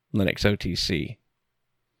Linux OTC.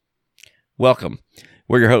 Welcome.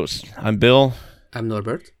 We're your hosts. I'm Bill. I'm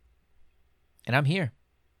Norbert. And I'm here.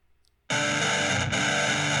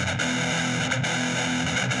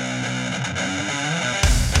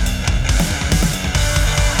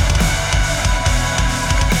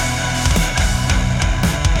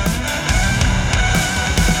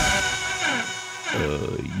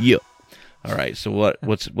 Yeah. All right. So what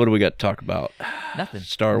do we got to talk about? Nothing.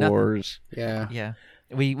 Star Wars. Yeah.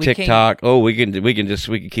 We TikTok. We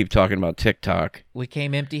can keep talking about TikTok. We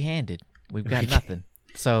came empty-handed. We've got nothing.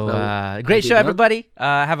 So Well, great I show, did not. everybody.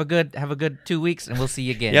 Have a good 2 weeks, and we'll see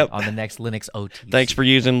you again on the next Linux OT. Thanks for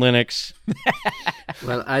using Linux.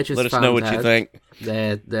 Well, I just Let us found know what you out think.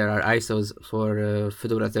 that there are ISOs for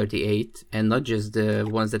Fedora 38, and not just the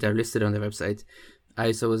ones that are listed on the website.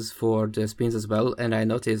 ISOs for the spins as well, and I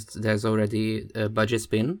noticed there's already a budget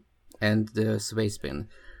spin and the sway spin.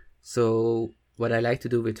 So what I like to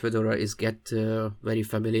do with Fedora is get very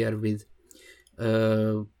familiar with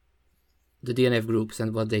the DNF groups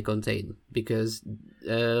and what they contain, because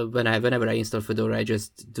whenever I install Fedora, I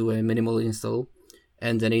just do a minimal install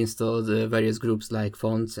and then install the various groups like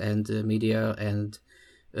fonts and media and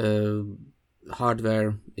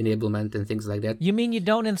hardware enablement and things like that. You mean you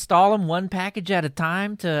don't install them one package at a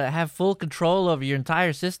time to have full control over your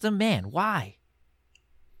entire system? Man, why?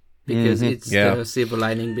 Because Mhm, it's yeah. the silver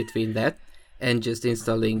lining between that and just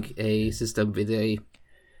installing a system with a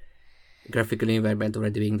graphical environment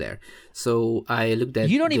already being there. So I looked at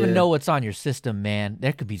You don't even know what's on your system, man.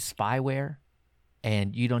 There could be spyware,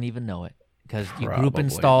 and you don't even know it because you group Probably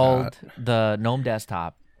installed the GNOME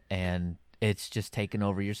desktop, and it's just taken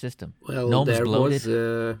over your system. Well, GNOME's there bloated.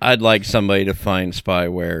 was I'd like somebody to find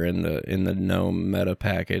spyware in the GNOME meta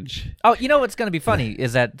package. Oh, you know what's going to be funny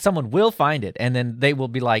is that someone will find it, and then they will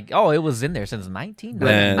be like, "Oh, it was in there since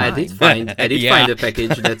 1999." I did find Yeah. find a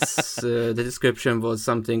package that's the description was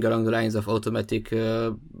something along the lines of automatic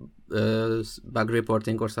bug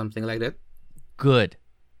reporting or something like that. Good.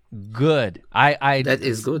 I That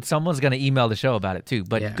is good. Someone's going to email the show about it too,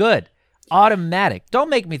 but Yeah. good. Automatic. Don't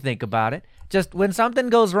make me think about it. Just when something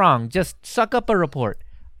goes wrong, just suck up a report.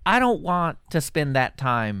 I don't want to spend that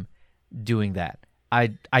time doing that.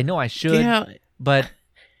 I know I should, Yeah. but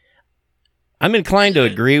I'm inclined to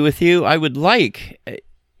agree with you. I would like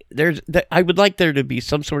there to be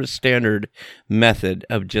some sort of standard method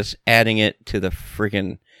of just adding it to the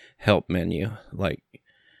friggin' help menu, like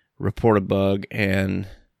report a bug, and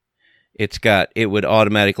it would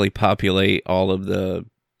automatically populate all of the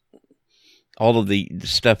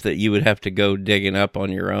stuff that you would have to go digging up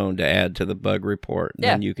on your own to add to the bug report. And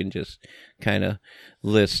then you can just kind of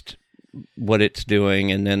list what it's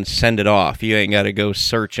doing and then send it off. You ain't got to go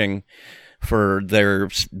searching for their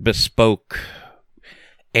bespoke,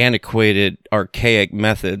 antiquated, archaic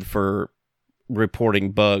method for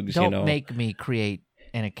reporting bugs. don't make me create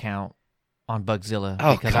an account on Bugzilla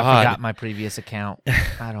Oh, because God. I forgot my previous account.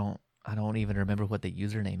 I don't even remember what the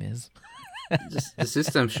username is. The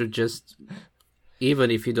system should just,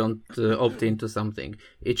 even if you don't opt into something,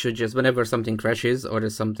 it should just, whenever something crashes or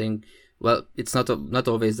there's something, well, it's not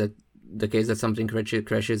always that the case that something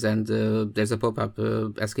crashes and there's a pop-up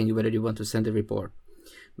asking you whether you want to send a report.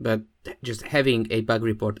 But just having a bug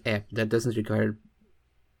report app that doesn't require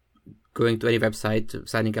going to any website,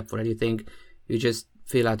 signing up for anything, you just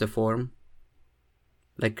fill out a form,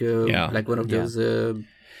 like one of those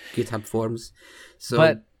GitHub forms.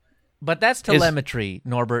 So. But that's telemetry,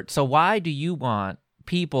 Norbert. So why do you want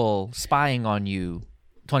people spying on you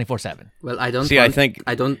 24/7? Well, I don't. See, want,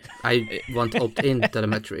 I want opt-in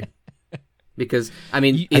telemetry because I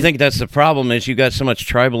mean, I think that's the problem. Is you got so much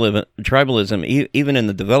tribalism, even in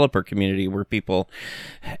the developer community, where people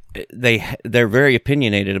they're very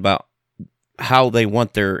opinionated about how they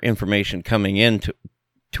want their information coming in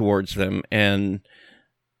towards them, and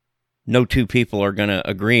no two people are going to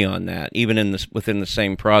agree on that, even within the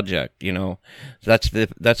same project. That's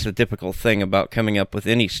the difficult thing about coming up with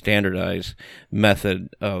any standardized method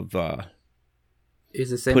of it's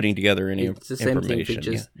the same, putting together any it's the same thing information. with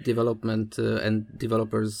just development and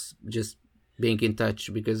developers just being in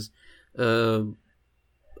touch, because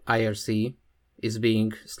IRC is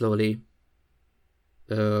being slowly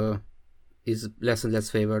is less and less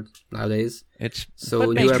favored nowadays. It's So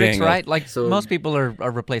But newer, Matrix, right? Like so- most people are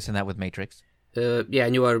replacing that with Matrix.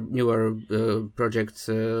 newer projects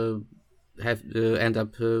have end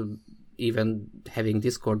up even having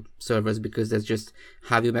Discord servers, because that's just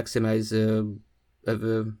how you maximize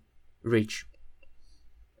reach.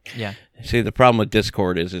 Yeah. See, the problem with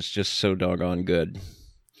Discord is it's just so doggone good.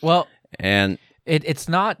 Well, And it's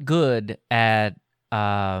not good at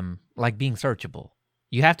like being searchable.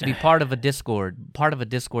 You have to be part of a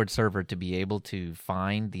Discord server to be able to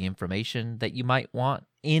find the information that you might want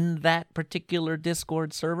in that particular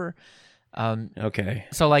Discord server. Okay.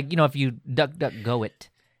 So, like, if you DuckDuckGo it,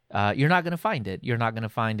 you're not going to find it. You're not going to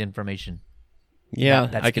find information. Yeah,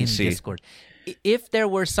 that's I can in see. Discord. If there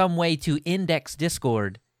were some way to index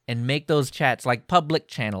Discord and make those chats like public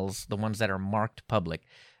channels, the ones that are marked public,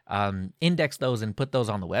 index those and put those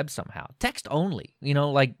on the web somehow. Text only,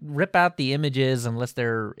 like rip out the images unless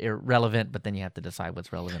they're irrelevant, but then you have to decide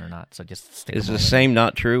what's relevant or not. So just stick Is them the all in. same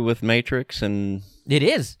not true with Matrix and It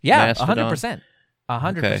is, yeah, Mastodon? 100%,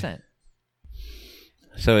 100%.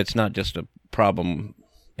 So it's not just a problem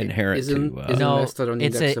inherent Isn't- to. isn't- No, Mastodon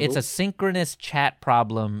it's indexable? a synchronous chat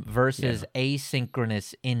problem versus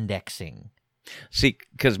asynchronous indexing. See,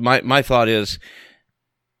 because my thought is,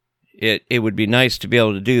 it would be nice to be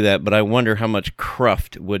able to do that, but I wonder how much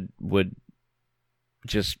cruft would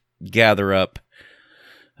just gather up.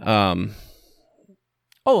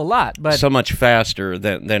 Oh, a lot, but So much faster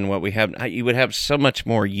than what we have. You would have so much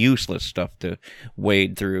more useless stuff to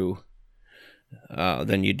wade through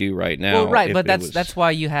than you do right now. well, right, if but it was- that's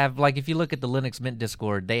why you have, like, if you look at the Linux Mint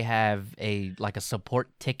Discord, they have a support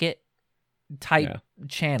ticket type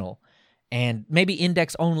channel, and maybe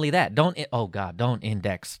index only that. Don't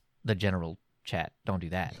index the general chat. Don't do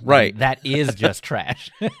that. Right. That is just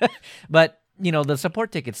trash. But the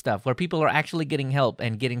support ticket stuff where people are actually getting help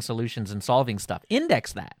and getting solutions and solving stuff,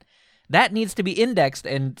 index that. That needs to be indexed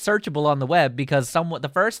and searchable on the web, because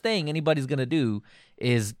the first thing anybody's going to do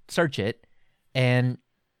is search it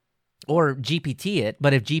or GPT it.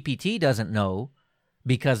 But if GPT doesn't know,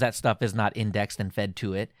 because that stuff is not indexed and fed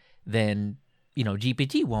to it, then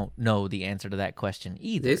GPT won't know the answer to that question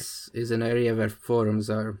either. This is an area where forums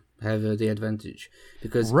have the advantage,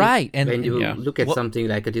 because Right, and- when you Yeah. look at Well- something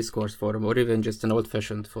like a discourse forum or even just an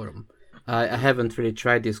old-fashioned forum, I haven't really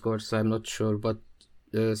tried Discord, so I'm not sure what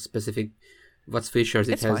features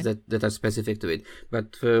it It's has fine. that are specific to it.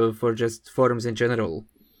 But for just forums in general,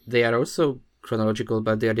 they are also chronological,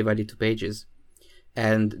 but they are divided to pages,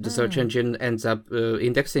 and the search engine ends up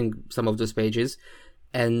indexing some of those pages.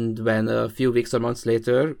 And when a few weeks or months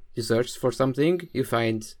later you search for something, you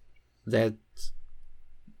find that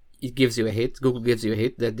it gives you a hit. Google gives you a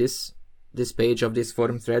hit that this page of this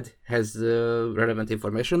forum thread has relevant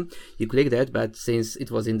information. You click that, but since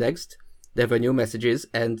it was indexed, there were new messages,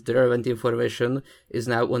 and the relevant information is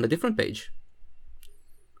now on a different page.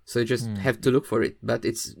 So you just have to look for it. But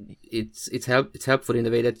it's helpful in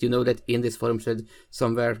the way that you know that in this forum thread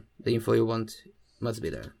somewhere the info you want must be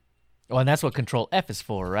there. Oh, and that's what Control F is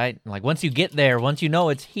for, right? Like, once you get there, once you know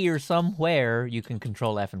it's here somewhere, you can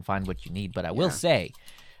Control F and find what you need. But I will say,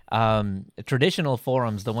 traditional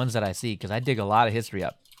forums, the ones that I see, because I dig a lot of history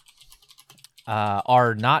up,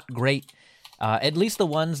 are not great. At least the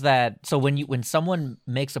ones that, so when someone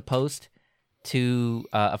makes a post to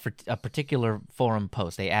a particular forum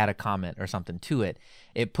post, they add a comment or something to it,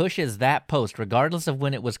 it pushes that post, regardless of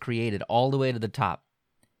when it was created, all the way to the top.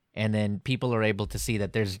 And then people are able to see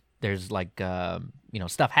that there's like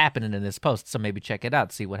stuff happening in this post, so maybe check it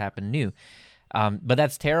out, see what happened new. But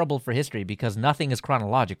that's terrible for history, because nothing is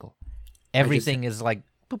chronological. Everything is like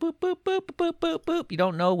boop boop boop boop boop boop boop. You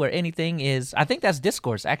don't know where anything is. I think that's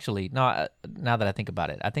Discourse, actually. No, now that I think about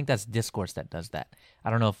it, I think that's Discourse that does that. I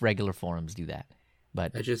don't know if regular forums do that,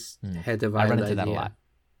 but I just had a I wild run into that a idea.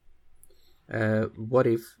 lot. What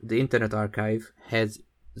if the Internet Archive had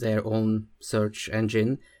their own search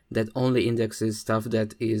engine that only indexes stuff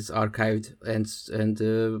that is archived and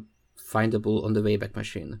findable on the Wayback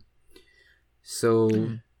Machine? So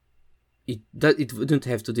it wouldn't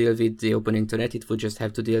have to deal with the open internet. It would just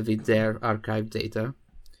have to deal with their archived data.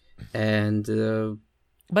 And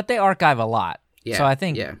But they archive a lot. Yeah, So I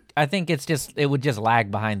think yeah. it would just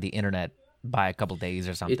lag behind the internet by a couple days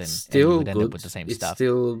or something. it's and you still would end good. up with the same It's stuff.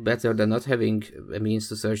 still better than not having a means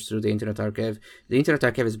to search through the Internet Archive. The Internet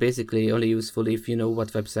Archive is basically only useful if you know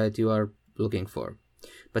what website you are looking for.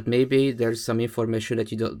 But maybe there's some information that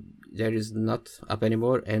there is not up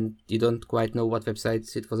anymore, and you don't quite know what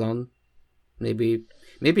websites it was on. Maybe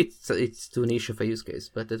it's too niche of a use case,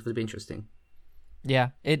 but that would be interesting. Yeah,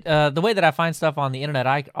 the way that I find stuff on the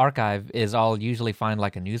Internet Archive is I'll usually find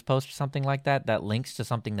like a news post or something like that links to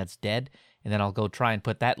something that's dead, and then I'll go try and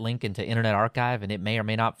put that link into Internet Archive, and it may or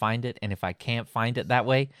may not find it. And if I can't find it that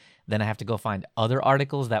way, then I have to go find other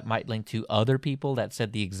articles that might link to other people that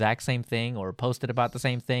said the exact same thing or posted about the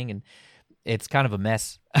same thing, and it's kind of a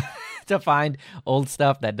mess to find old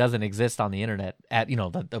stuff that doesn't exist on the internet at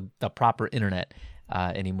the proper internet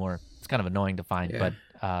anymore. It's kind of annoying to find, Yeah.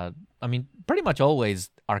 but I mean, pretty much always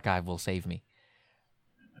Archive will save me.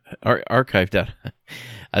 Archive.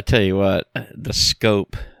 I tell you what, the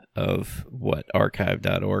scope of what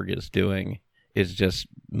archive.org is doing is just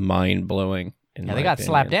mind blowing. Yeah, they got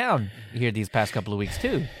slapped down here these past couple of weeks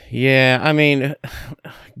too. Yeah, I mean,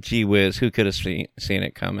 gee whiz, who could have seen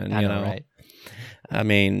it coming? I know, right? I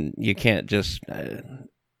mean, you can't just.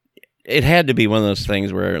 It had to be one of those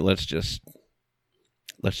things where let's just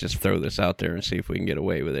throw this out there and see if we can get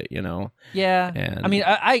away with it. Yeah, And, I mean,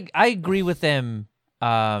 I agree with them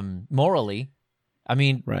morally. I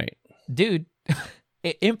mean, right, dude.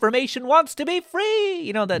 Information wants to be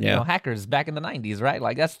free. Hackers back in the 90s, right?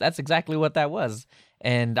 Like that's exactly what that was.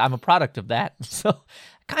 And I'm a product of that. So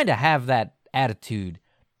I kind of have that attitude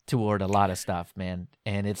toward a lot of stuff, man.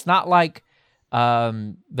 And it's not like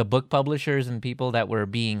the book publishers and people that were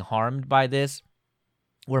being harmed by this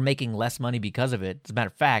were making less money because of it. As a matter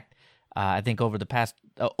of fact, I think over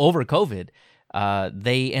COVID,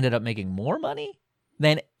 they ended up making more money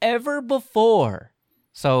than ever before.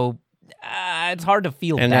 So it's hard to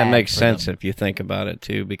feel and bad that makes for sense them. if you think about it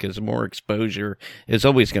too, because more exposure is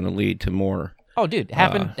always going to lead to more. Oh, dude,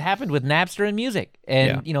 happened with Napster and music,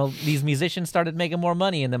 and these musicians started making more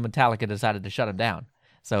money, and then Metallica decided to shut them down.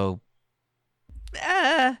 So,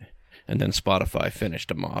 and then Spotify finished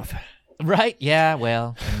them off. Right? Yeah.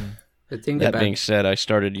 Well, The thing That about being said, I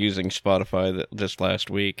started using Spotify this last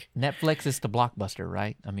week. Netflix is the Blockbuster,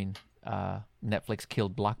 right? I mean, Netflix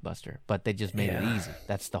killed Blockbuster, but they just made it easy.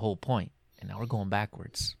 That's the whole point. And now we're going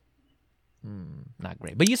backwards. Not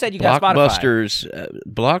great. But you said you got Spotify.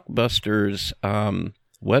 Blockbuster's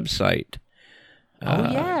website.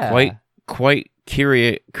 Quite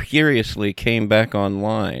curiously came back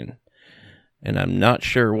online, and I'm not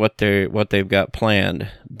sure what they've got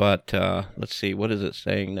planned. But let's see, what is it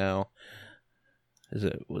saying now? Was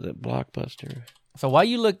it Blockbuster? So while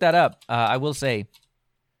you look that up, I will say,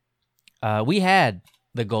 we had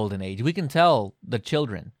the golden age. We can tell the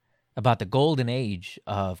children about the golden age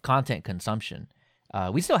of content consumption.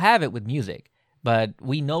 We still have it with music, but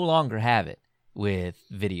we no longer have it with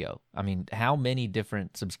video. I mean, how many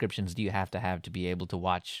different subscriptions do you have to be able to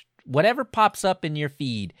watch whatever pops up in your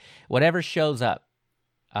feed, whatever shows up,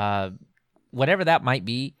 whatever that might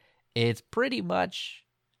be? It's pretty much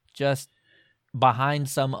just behind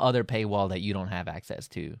some other paywall that you don't have access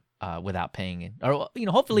to without paying it. Or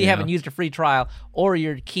hopefully you haven't used a free trial, or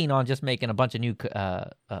you're keen on just making a bunch of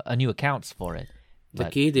new accounts for it. The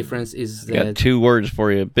key difference is I got two words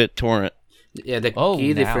for you: BitTorrent. Yeah, the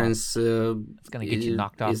key difference. It's gonna get you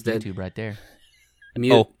knocked off YouTube right there.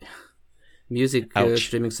 Music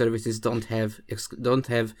streaming services don't have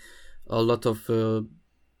a lot of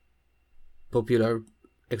popular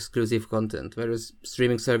exclusive content, whereas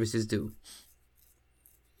streaming services do.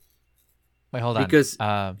 Wait, hold on. Because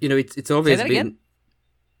it's always been again?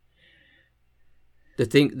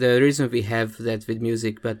 The reason we have that with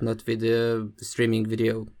music but not with streaming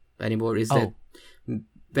video anymore is that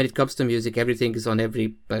when it comes to music, everything is on every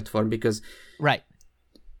platform, because right.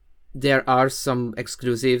 There are some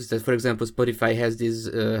exclusives that, for example, Spotify has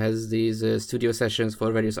these studio sessions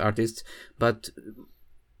for various artists, but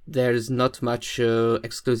there's not much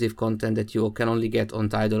exclusive content that you can only get on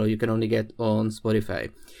Tidal or you can only get on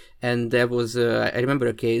Spotify. And there was, I remember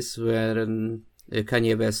a case where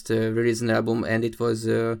Kanye West released an album, and it was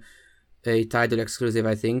a Tidal exclusive,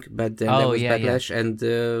 I think, but then there was backlash, and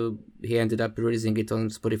he ended up releasing it on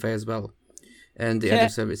Spotify as well, and the other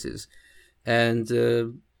services. And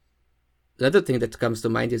the other thing that comes to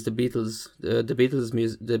mind is the Beatles, the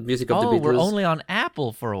music of the Beatles. Oh, we're only on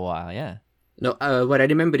Apple for a while, yeah. No, what I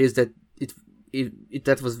remember is that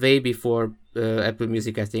that was way before Apple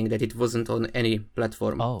Music, I think, that it wasn't on any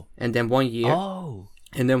platform. Oh. And then one year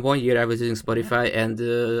I was using Spotify, and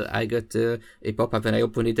I got a pop-up when I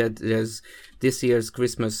opened it that there's this year's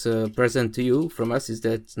Christmas present to you from us is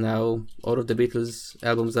that now all of the Beatles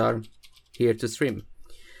albums are here to stream.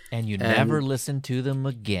 And you never listen to them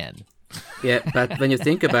again. Yeah, but when you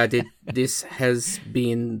think about it, this has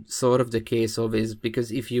been sort of the case always,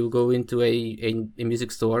 because if you go into a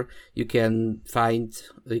music store, you can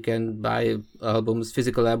buy albums,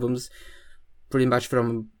 physical albums, pretty much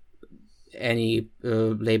from any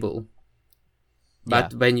label.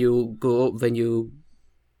 But when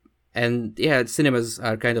cinemas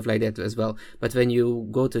are kind of like that as well. But when you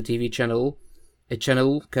go to a TV channel, a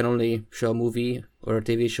channel can only show a movie or a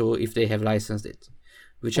TV show if they have licensed it.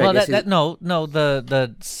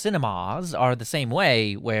 The cinemas are the same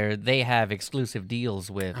way, where they have exclusive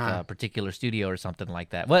deals with a particular studio or something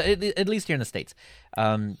like that. Well, at least here in the States,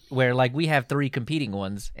 where like we have 3 competing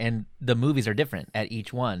ones, and the movies are different at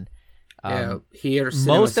each one. Here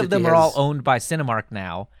most of them are all owned by Cinemark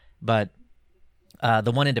now, but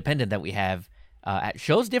the one independent that we have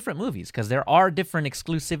shows different movies because there are different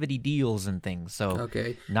exclusivity deals and things. So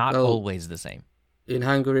Okay. not Well, always the same. In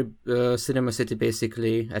Hungary, Cinema City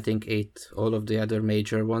basically, I think, ate all of the other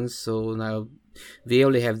major ones. So now we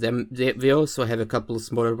only have them. We also have a couple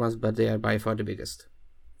smaller ones, but they are by far the biggest.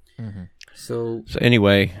 Mm-hmm. So So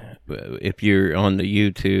anyway, if you're on the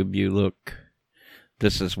YouTube, you look.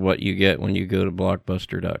 This is what you get when you go to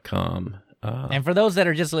Blockbuster.com. And for those that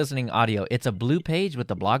are just listening audio, it's a blue page with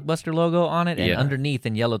the Blockbuster logo on it, and Yeah. underneath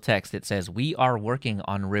in yellow text it says, "We are working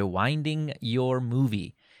on rewinding your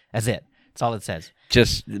movie." That's it. That's all it says.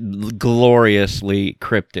 Just gloriously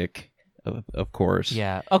cryptic, of course.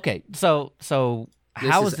 Yeah. Okay. So This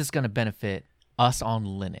how is- is this going to benefit us on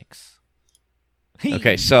Linux?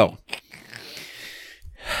 Okay, so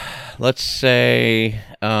let's say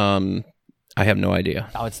I have no idea.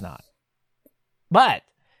 No, it's not. But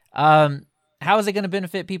how is it going to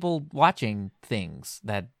benefit people watching things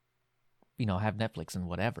that, have Netflix and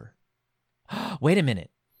whatever? Wait a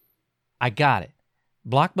minute. I got it.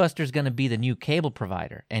 Blockbuster's going to be the new cable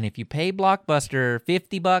provider. And if you pay Blockbuster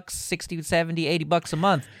 $50, $60, $70, $80 a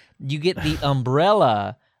month, you get the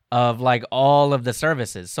umbrella of like all of the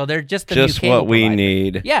services. So they're just the new Just cable what we provider.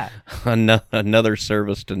 need. Yeah. Another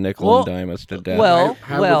service to nickel Well, and dime us to death. Well,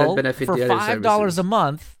 How would that benefit for the other $5 services? a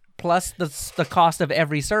month plus the cost of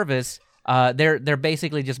every service, they're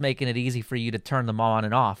basically just making it easy for you to turn them on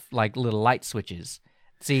and off like little light switches.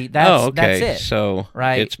 See, that's okay. it. So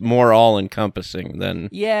right? it's more all encompassing than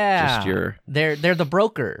Yeah, just your. they're the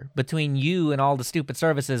broker between you and all the stupid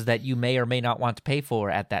services that you may or may not want to pay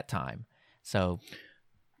for at that time. So,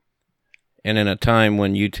 And in a time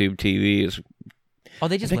when YouTube TV is, they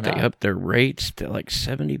I just think went they up. upped their rates to like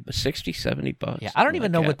 70, 60, 70 bucks. Yeah, I don't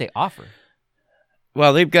even know what they offer.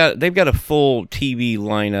 Well, they've got a full TV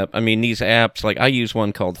lineup. I mean, these apps, like I use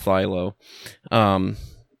one called Philo.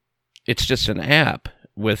 It's just an app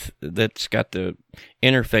that's got the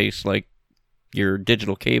interface like your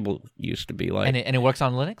digital cable used to be like. And it works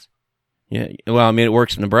on Linux? Yeah. Well, I mean, it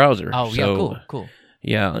works in the browser. Oh, yeah, so, cool.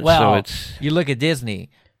 Yeah. Well, so it's you look at Disney,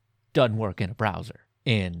 doesn't work in a browser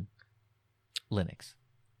in Linux.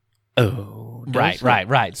 oh does it?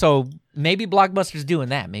 Right. So maybe Blockbuster's doing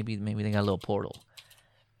that. Maybe they got a little portal.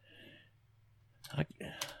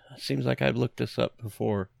 Seems like I've looked this up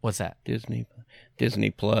before. What's that? Disney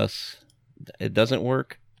Plus. It doesn't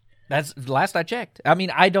work. That's the last I checked. I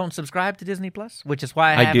mean, I don't subscribe to Disney Plus, which is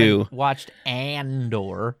why I haven't do. watched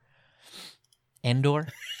Andor. Andor.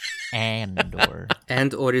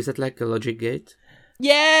 and or is it like a logic gate?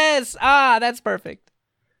 Yes. That's perfect.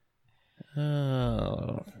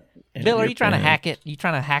 Oh. Bill, are you trying to hack it? You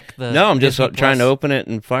trying to hack the? No, I'm just Disney trying to Plus? open it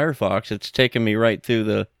in Firefox. It's taking me right through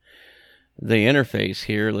the interface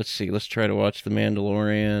here. Let's see. Let's try to watch The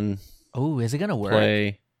Mandalorian Oh, is it gonna work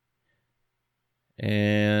play.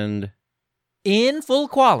 And in full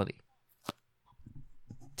quality,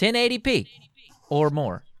 1080p or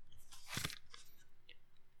more?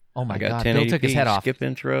 Oh my I got God! 1080p. Bill took his head off. Skip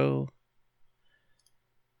intro.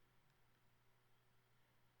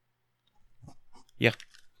 Yeah,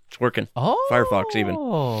 it's working. Oh, Firefox even.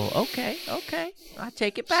 Oh, okay. I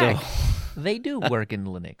take it So back. They do work in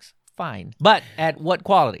Linux. Fine. But at what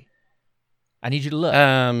quality? I need you to look.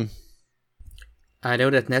 I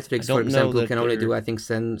know that Netflix, don't for know example, that can only they're- do, I think,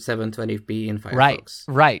 720p in Firefox.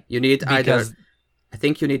 Right. You need Because I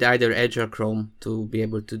think you need either Edge or Chrome to be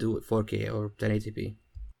able to do 4K or 1080p.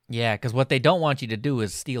 yeah, because what they don't want you to do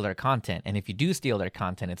is steal their content. And if you do steal their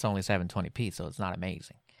content, it's only 720p, so it's not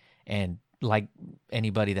amazing. And like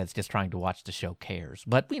anybody that's just trying to watch the show cares.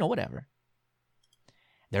 But, whatever.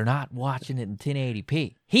 They're not watching it in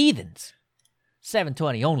 1080p. Heathens.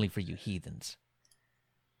 720 only for you heathens.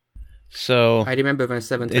 So I remember when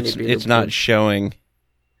 720p it's looked not good showing.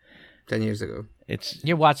 10 years ago.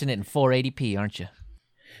 You're watching it in 480p, aren't you?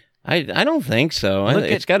 I don't think so. Look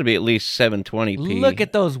It's at- got to be at least 720p. Look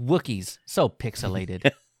at those Wookiees. So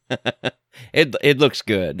pixelated. It looks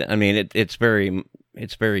good. I mean, it's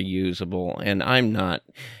very usable, and I'm not,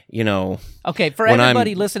 Okay, for When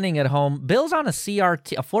everybody I'm- listening at home, Bill's on a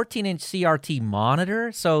 14-inch CRT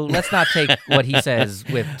monitor, so let's not take what he says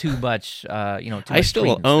with too much, too much I still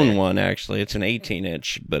credence own there. one. Actually, it's an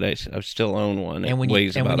 18-inch, but I still own one. And when it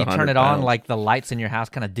weighs you about turn 100 it on, pounds. like the lights in your house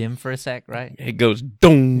kind of dim for a sec, right? it goes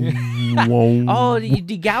dong. Oh, you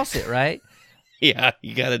degauss it, right? Yeah,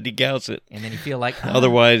 you got to degauss it. And then you feel like,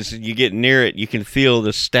 Otherwise, you get near it, you can feel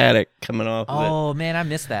the static coming off of it. oh man, I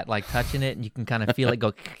miss that. Like touching it, and you can kind of feel it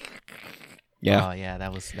go. Yeah. Oh yeah,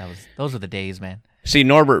 those were the days, man. See,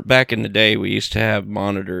 Norbert, back in the day, we used to have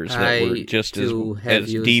monitors that were I just too have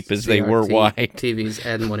as used deep as they were CRT wide. TVs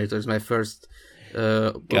and monitors. My first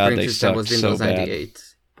operating they system was sucked so Windows bad. 98.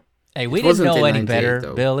 Hey, we It didn't wasn't know in any 98 better,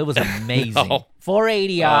 though. Bill. It was amazing. No.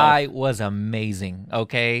 480i was amazing,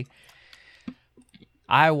 okay?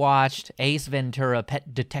 I watched Ace Ventura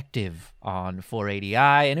Pet Detective on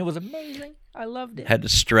 480i, and it was amazing. I loved it. Had to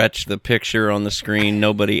stretch the picture on the screen.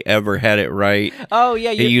 Nobody ever had it right. Oh,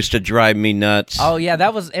 yeah. It used to drive me nuts. Oh, yeah.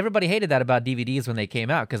 Everybody hated that about DVDs when they came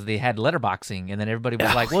out because they had letterboxing, and then everybody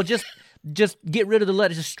was like, well, just get rid of the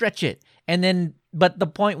letter, just stretch it. And then, but the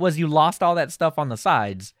point was you lost all that stuff on the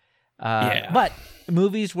sides. Yeah. But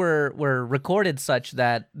movies were recorded such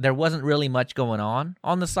that there wasn't really much going on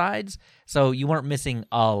the sides, so you weren't missing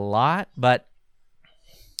a lot. But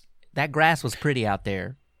that grass was pretty out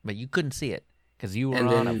there, but you couldn't see it because you were And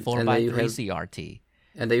on then- a and 4x3 then you have- CRT.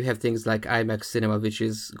 And then you have things like IMAX Cinema, which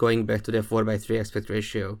is going back to the 4:3 aspect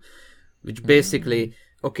ratio, which basically,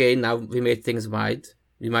 okay, now we made things wide.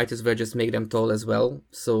 We might as well just make them tall as well,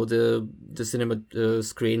 so the cinema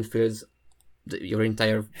screen fills your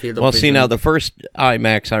entire field of Well, vision. see, now the first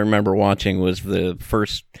IMAX I remember watching was the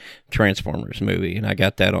first Transformers movie, and I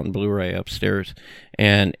got that on Blu-ray upstairs.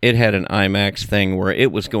 And it had an IMAX thing where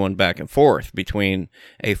it was going back and forth between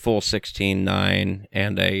a full 16:9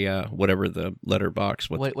 and a whatever the letterbox.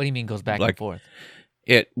 What do you mean goes back and like- forth?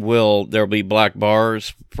 There'll be black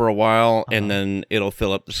bars for a while, and then it'll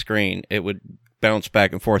fill up the screen. It would bounce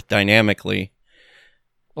back and forth dynamically.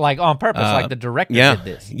 Like on purpose, like the director Yeah, did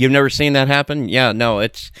this. you've never seen that happen? Yeah, no,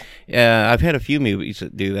 it's. I've had a few movies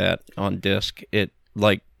that do that on disc. It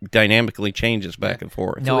like dynamically changes back and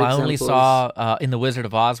forth. No, Two I only examples. saw in The Wizard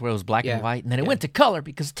of Oz where it was black and Yeah. white, and then it went to color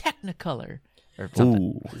because Technicolor or something.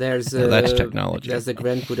 Ooh, There's Yeah, that's technology. There's the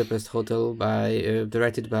Grand Budapest Hotel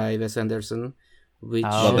directed by Wes Anderson, which Oh,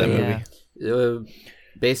 Love that yeah. movie.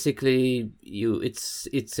 Basically it's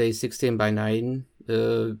a 16:9,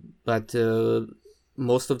 but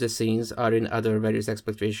most of the scenes are in other various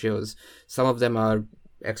aspect ratios. Some of them are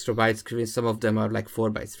extra widescreen, some of them are like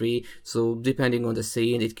 4:3. So depending on the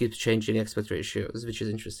scene, it keeps changing aspect ratios, which is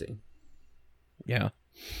interesting. Yeah,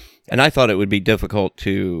 and I thought it would be difficult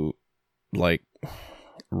to like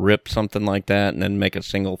rip something like that and then make a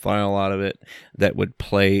single file out of it that would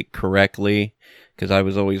play correctly, because I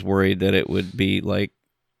was always worried that it would be like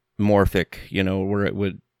morphic, where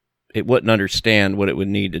it wouldn't understand what it would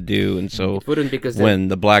need to do, and so It wouldn't, because when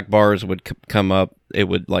the black bars would come up, it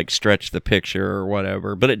would like stretch the picture or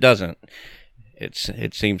whatever, but it doesn't.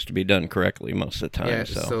 It seems to be done correctly most of the time. yeah,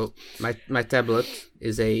 so so my tablet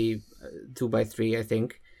is a 2:3, I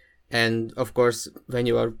think, and of course when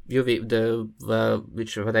you are viewing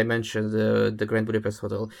what I mentioned, the Grand Budapest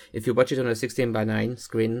Hotel, if you watch it on a 16:9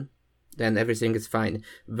 screen, then everything is fine.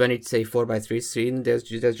 When it's a 4:3 screen, there's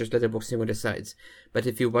just letterboxing on the sides. But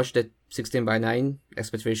if you watch that 16:9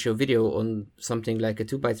 aspect ratio video on something like a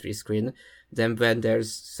 2:3 screen, then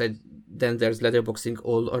there's letterboxing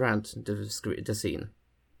all around the scene.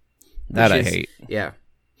 that Which I is- hate. Yeah.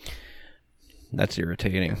 That's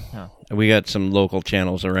irritating. Oh. We got some local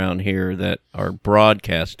channels around here that are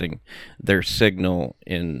broadcasting their signal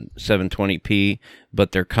in 720p,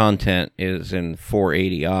 but their content is in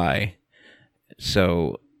 480i.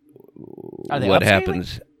 So Are they what upscaling?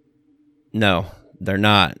 happens? No, they're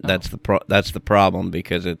not. That's the problem,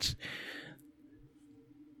 because it's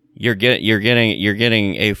you're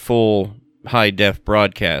getting a full high def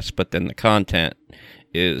broadcast, but then the content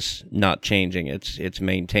is not changing. It's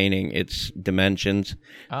maintaining its dimensions.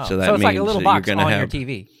 Oh. So that it's like a means little that box you're on gonna your have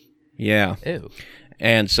TV. Yeah. Ew.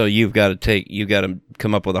 And so you've got to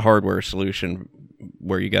come up with a hardware solution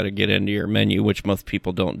where you got to get into your menu, which most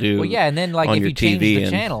people don't do. Well, yeah, and then like on if your you change TV the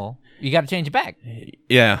and- channel, you got to change it back.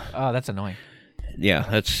 Yeah, Oh, that's annoying. yeah,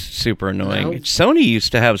 that's super annoying. No. Sony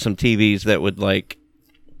used to have some TVs that would like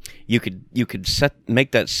you could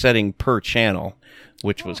make that setting per channel,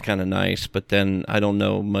 which was kind of nice. But then I don't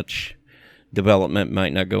know, much development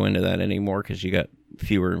might not go into that anymore because you got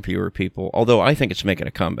fewer and fewer people. Although I think it's making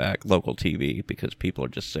a comeback, local TV, because people are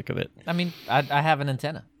just sick of it. I mean, I have an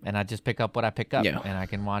antenna, and I just pick up what I pick up, Yeah. and I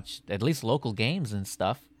can watch at least local games and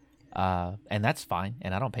stuff, and that's fine.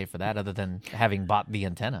 And I don't pay for that other than having bought the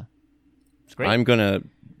antenna. It's great.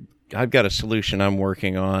 I've got a solution I'm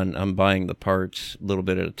working on. I'm buying the parts a little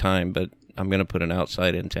bit at a time, but I'm going to put an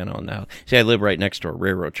outside antenna on now. See, I live right next to a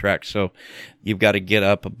railroad track, so you've got to get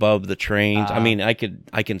up above the trains. I mean, I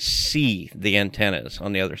can see the antennas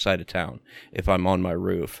on the other side of town if I'm on my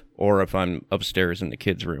roof or if I'm upstairs in the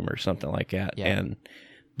kids' room or something like that. Yeah.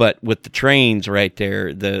 But with the trains right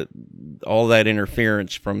there, all that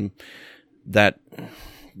interference from that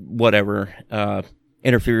whatever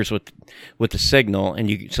interferes with the signal,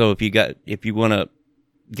 and so if you want to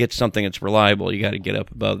get something that's reliable, you got to get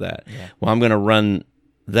up above that. Yeah. Well, I'm going to run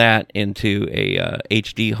that into a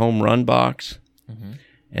HD home run box,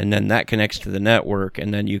 and then that connects to the network,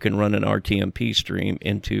 and then you can run an RTMP stream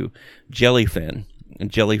into Jellyfin, and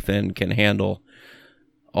Jellyfin can handle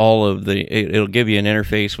all of it'll give you an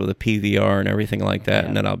interface with a PVR and everything like that,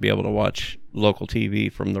 and then I'll be able to watch local TV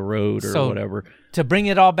from the road or whatever. To bring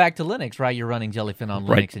it all back to Linux, right? You're running Jellyfin on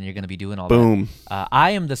Linux, and you're going to be doing all Boom. that.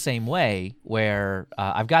 I am the same way, where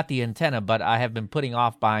I've got the antenna, but I have been putting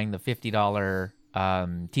off buying the $50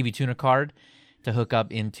 TV tuner card to hook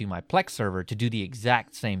up into my Plex server to do the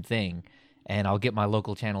exact same thing, and I'll get my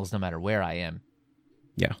local channels no matter where I am.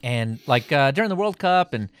 Yeah. And like during the World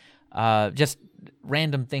Cup and just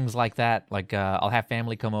random things like that, like I'll have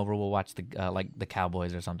family come over, we'll watch the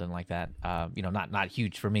Cowboys or something like that. Not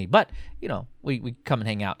huge for me, but we come and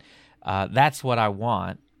hang out. That's what I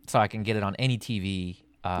want, so I can get it on any TV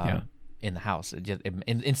in the house.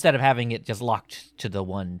 Instead of having it just locked to the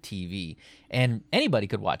one TV, and anybody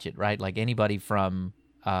could watch it, right? Like anybody from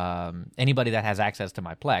anybody that has access to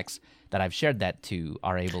my Plex that I've shared that to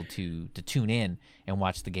are able to tune in and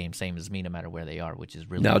watch the game same as me, no matter where they are, which is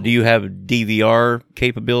really now. cool. Do you have DVR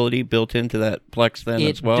capability built into that Plex then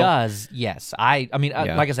as well? It does, yes. I mean,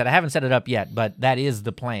 like I said, I haven't set it up yet, but that is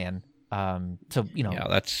the plan. Yeah,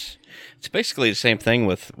 it's basically the same thing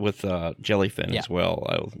with Jellyfin as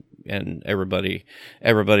well. And everybody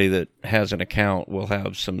that has an account will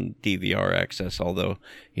have some DVR access. Although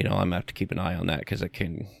I'm gonna have to keep an eye on that because it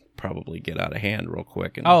can probably get out of hand real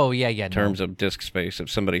quick. In terms of disk space,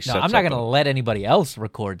 if somebody sets I'm not going to let anybody else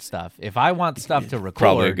record stuff. If I want stuff to record,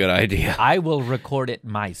 probably a good idea. I will record it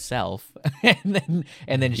myself and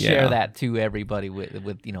then share that to everybody with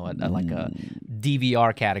like a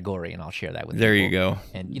DVR category, and I'll share that with there people. You go.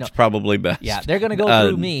 And it's probably best. Yeah, they're going to go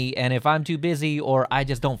through me, and if I'm too busy or I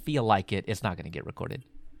just don't feel like it, it's not going to get recorded.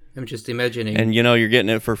 I'm just imagining. And you're getting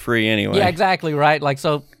it for free anyway. Yeah, exactly, right? Like,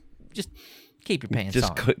 so just keep your pants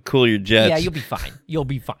on. Just cool your jets. Yeah, you'll be fine. You'll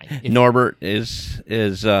be fine. Norbert, is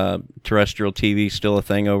terrestrial TV still a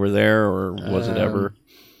thing over there, or was it ever?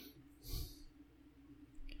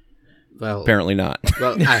 Well, apparently not.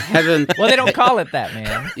 Well, I haven't. Well, they don't call it that,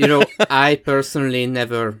 man. I personally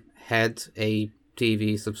never had a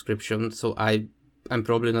TV subscription, so I'm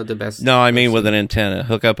probably not the best. No, I mean with an antenna.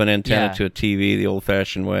 Hook up an antenna to a TV the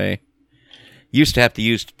old-fashioned way. Used to have to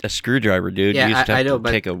use a screwdriver, dude. Yeah, you used to have to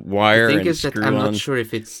take a wire the thing and is that screw I'm on. not sure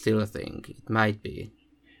if it's still a thing. It might be.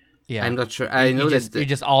 Yeah, I'm not sure. I know that you're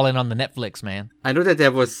just all in on the Netflix, man. I know that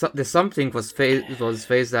the something was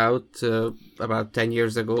phased out about 10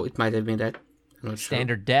 years ago. It might have been that. I'm not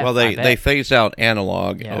Standard sure. def. Well, they phased out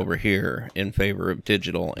analog over here in favor of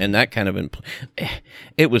digital, and that kind of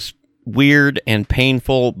it was weird and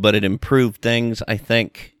painful, but it improved things, I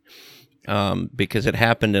think. Because it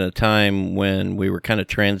happened in a time when we were kind of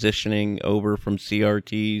transitioning over from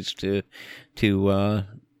CRTs to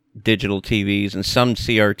digital TVs, and some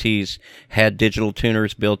CRTs had digital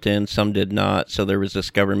tuners built in, some did not. So there was this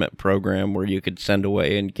government program where you could send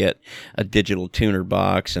away and get a digital tuner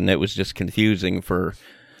box, and it was just confusing for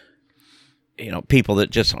people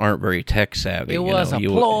that just aren't very tech savvy. It was a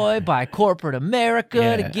ploy by corporate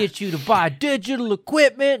America to get you to buy digital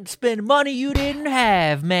equipment and spend money you didn't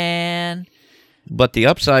have, man. But the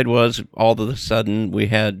upside was, all of a sudden, we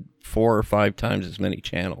had 4 or 5 times as many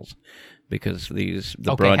channels because the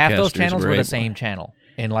broadcasters half those channels were able the same channel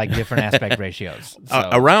in like different aspect ratios. So.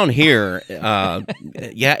 Around here,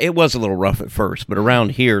 it was a little rough at first, but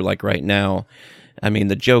around here, like right now, I mean,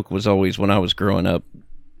 the joke was always when I was growing up,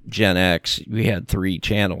 Gen X, we had 3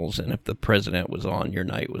 channels, and if the president was on, your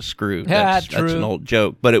night was screwed. That's an old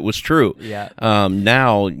joke, but it was true. Yeah.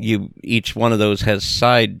 Now each one of those has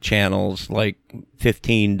side channels like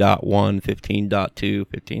 15.1, 15.2,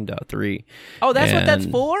 15.3. Oh, that's what that's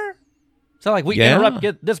for? So like we interrupt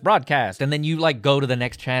this broadcast, and then you like go to the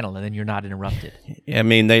next channel, and then you're not interrupted. I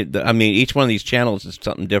mean, each one of these channels is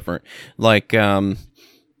something different. Like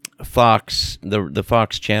Fox, the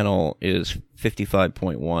Fox channel is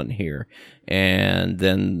 55.1 here, and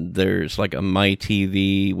then there's like a My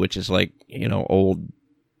TV, which is like old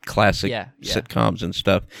classic sitcoms and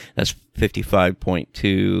stuff. That's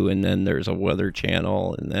 55.2, and then there's a weather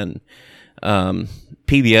channel, and then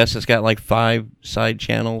PBS has got like 5 side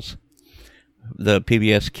channels. The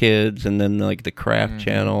PBS Kids, and then like the Craft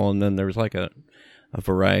channel, and then there's like a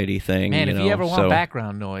variety thing. Man, if you ever want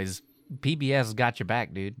background noise, PBS got your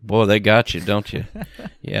back, dude. Boy, they got you, don't you?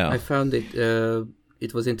 Yeah. I found it.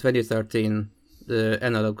 It was in 2013. The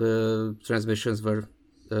analog transmissions were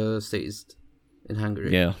seized in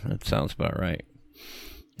Hungary. Yeah, that sounds about right.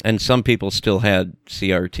 And some people still had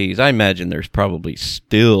CRTs. I imagine there's probably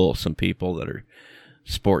still some people that are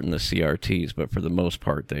sporting the CRTs, but for the most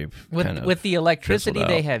part, they've with the electricity fizzled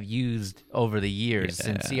they out. have used over the years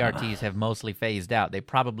since CRTs have mostly phased out. They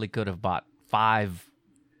probably could have bought 5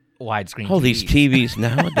 widescreen. Oh, TVs. these TVs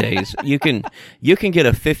nowadays, you can get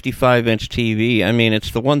a 55-inch TV. I mean, it's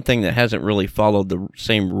the one thing that hasn't really followed the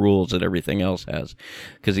same rules that everything else has,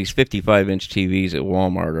 because these 55-inch TVs at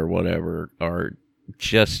Walmart or whatever are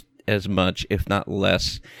just as much, if not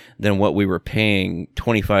less, than what we were paying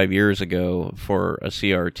 25 years ago for a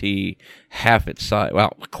CRT, half its size,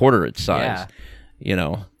 well, a quarter its size. Yeah. You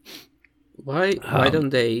know, Why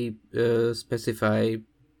don't they specify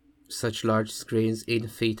such large screens in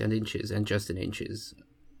feet and inches and just in inches?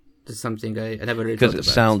 That's something I never really thought because about. it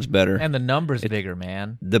sounds better. And the number's bigger,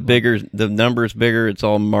 man. The number's bigger. It's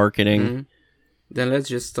all marketing. Mhm. Then let's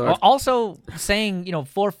just start. Also, saying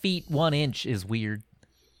 4 feet 1 inch is weird,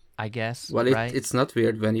 I guess. Well, right? it's not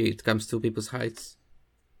weird when it comes to people's heights.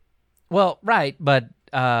 Well, right, but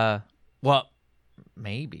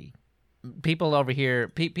maybe people over here,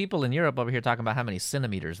 people in Europe over here, talking about how many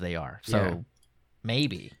centimeters they are. So Yeah.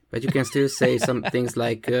 maybe. But you can still say some things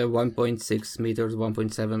like 1.6 meters,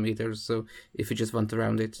 1.7 meters. So if you just want to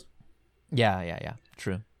round it. Yeah.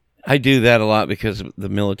 True. I do that a lot because the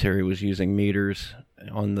military was using meters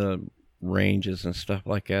on the ranges and stuff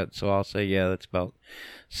like that. So I'll say, yeah, that's about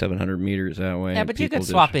 700 meters that way. Yeah, And but you people could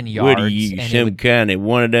just, swap in What are yards you, and it some would- kind of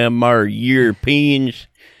one of them are Europeans?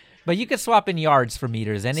 But you could swap in yards for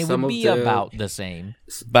meters, and it Some would of be the- about the same.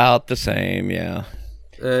 It's about the same, yeah.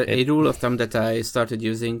 A rule of thumb that I started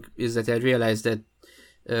using is that I realized that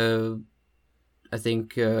I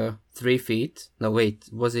think 3 feet. No, wait,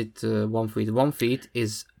 was it 1 feet? 1 feet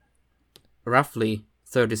is roughly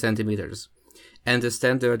 30 centimeters. And the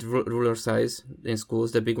standard ruler size in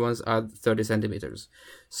schools, the big ones, are 30 centimeters.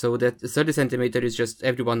 So that 30 centimeter is just,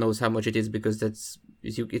 everyone knows how much it is because it's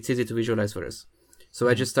easy to visualize for us. So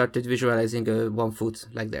I just started visualizing 1 foot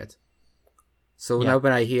like that. So now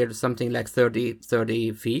when I hear something like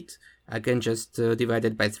 30 feet, I can just divide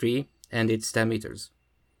it by 3 and it's 10 meters.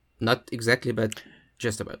 Not exactly, but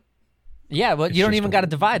just about. Yeah, but It's you don't just even a- got to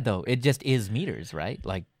divide though. It just is meters, right?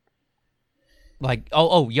 Like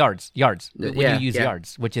yards. When Yeah, you use yeah.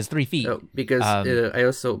 yards, which is 3 feet. Because Um,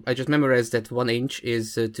 I just memorized that 1 inch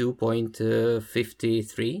is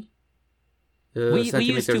 2.53 we use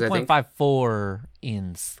centimeters, I think. 2.54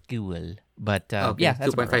 in school, but Okay, yeah,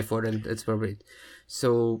 that's about right. 2.54, and it's probably it.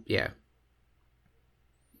 So yeah,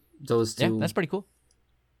 those two. Yeah, that's pretty cool.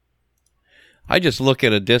 I just look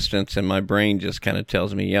at a distance and my brain just kind of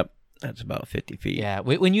tells me, yep, that's about 50 feet. Yeah,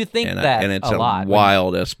 when you think And, that and it's a lot,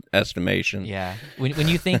 wild estimation. yeah, when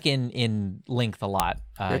you think in length a lot,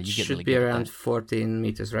 that you get should really be good around at that. 14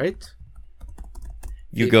 meters, right?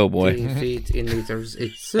 You go, boy. 15 feet in meters.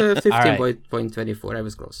 It's right. 15.24. I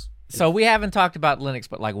was close. So we haven't talked about Linux,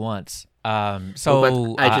 but like once. but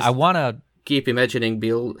So I I want to. Keep imagining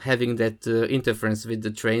Bill having that interference with the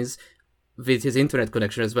trains, with his internet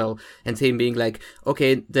connection as well, and him being like,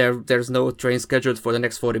 "Okay, there's no train scheduled for the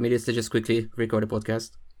next 40 minutes. Let's just quickly record a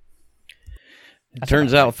podcast." It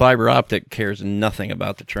turns out fiber optic cares nothing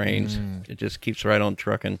about the trains. Mm. It just keeps right on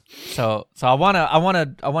trucking. So I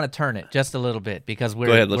wanna turn it just a little bit because Go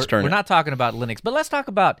ahead, let's turn we're it. not talking about Linux, but let's talk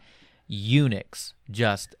about Unix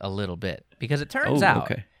just a little bit because it turns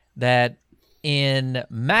out okay. that in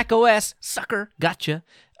Mac OS, sucker, gotcha.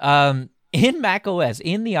 In Mac OS,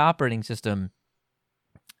 in the operating system,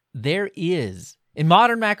 there is in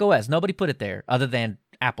modern Mac OS, nobody put it there other than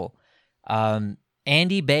Apple.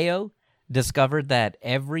 Andy Bayo discovered that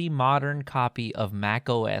every modern copy of Mac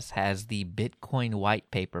OS has the Bitcoin white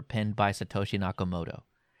paper penned by Satoshi Nakamoto.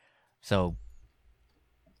 So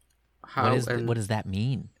How? what does that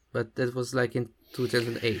mean? But that was like in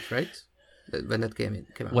 2008, right? When that came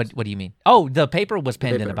out. What do you mean? Oh, the paper was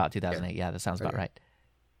penned in paper, about 2008. Yeah, that sounds about Okay.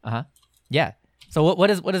 right. Yeah. So what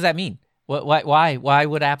does that mean? Why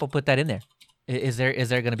would Apple put that in there? Is there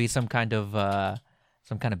going to be some kind of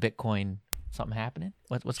Bitcoin something happening?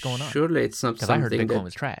 What's going on? Surely it's not Because I heard something Bitcoin that.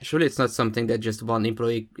 was trash. Surely it's not something that just one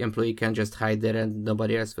employee can just hide there and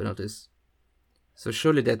nobody else will notice. So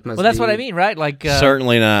surely that must. Well, that's be, what I mean, right? Like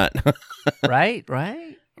Certainly not. right.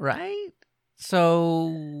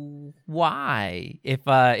 So why,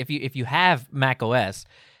 if you have Mac OS,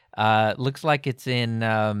 looks like it's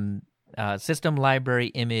in System Library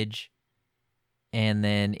Image, and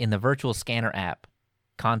then in the Virtual Scanner app,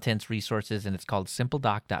 Contents Resources, and it's called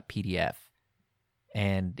SimpleDoc.pdf,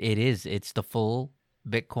 and it's the full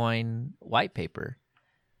Bitcoin white paper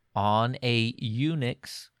on a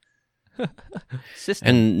Unix system.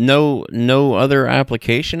 And no other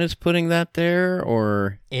application is putting that there,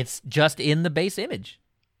 or It's just in the base image.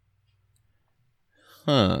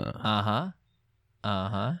 huh?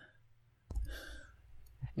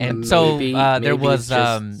 And so there was it's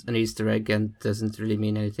just an Easter egg and doesn't really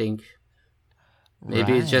mean anything.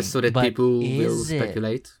 Maybe it's just so that but people will is it?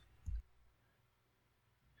 speculate.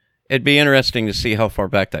 It'd be interesting to see how far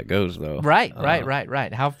back that goes, though. Right.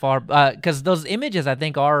 How far? Because those images, I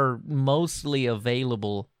think, are mostly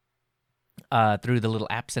available through the little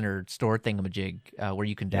App Center store thingamajig, where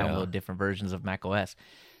you can download different versions of macOS.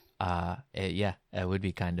 It would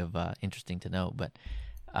be kind of interesting to know. But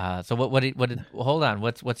so what did? Hold on.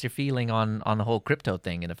 What's your feeling on the whole crypto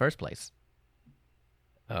thing in the first place?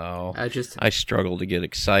 Oh, I struggle to get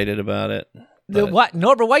excited about it. What,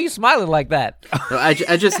 Norbert? Why are you smiling like that? No,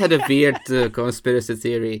 I just had a weird conspiracy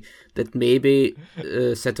theory that maybe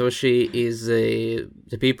Satoshi is the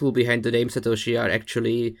people behind the name Satoshi are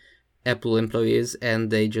actually Apple employees, and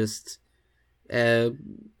they just put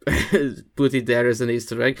it there as an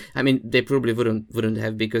Easter egg. I mean, they probably wouldn't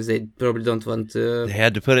have, because they probably don't want. They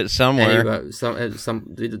had to put it somewhere.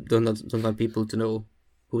 They don't want people to know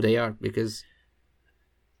who they are, because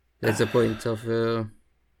that's the point of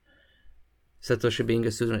Satoshi being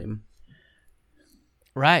a pseudonym.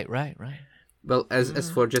 Right. Well,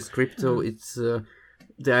 as for just crypto, it's the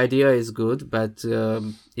idea is good, but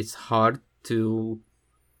it's hard to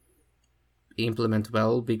implement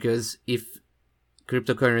well, because if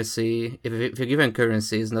cryptocurrency, if a given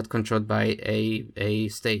currency is not controlled by a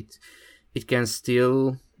state, it can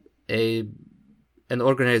still an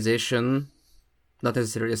organization, not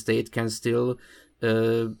necessarily a state, can still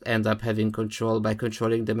end up having control by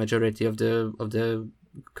controlling the majority of the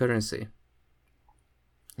currency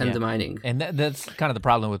and the mining. And that's kind of the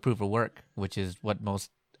problem with proof of work, which is what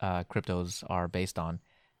most cryptos are based on.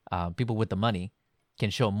 People with the money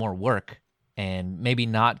can show more work and maybe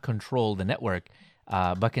not control the network,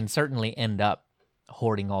 but can certainly end up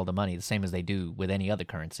hoarding all the money, the same as they do with any other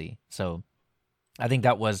currency. So I think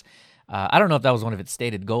that was, I don't know if that was one of its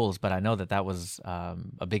stated goals, but I know that was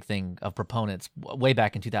a big thing of proponents way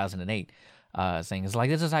back in 2008, saying it's like,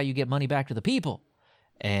 this is how you get money back to the people.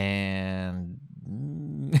 And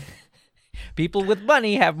people with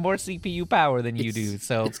money have more CPU power than you do.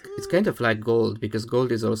 So it's kind of like gold, because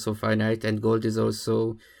gold is also finite, and gold is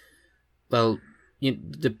also, well,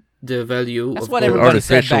 the value that's of what gold. everybody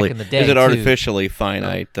said back in the day. Is it too. artificially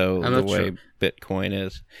finite, though, I'm the not way sure. Bitcoin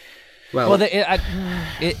is? Well,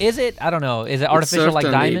 is it? I don't know. Is it artificial like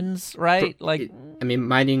certainly diamonds, right? I mean,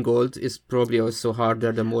 mining gold is probably also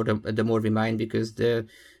harder the more we mine, because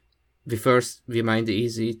we mine the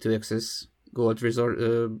easy to access gold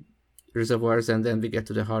reservoirs, and then we get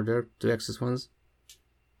to the harder to access ones.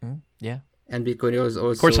 Yeah. And Bitcoin is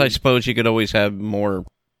also. Of course, I suppose you could always have more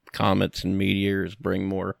comets and meteors bring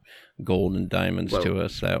more gold and diamonds to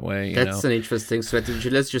us that way. That's an interesting strategy.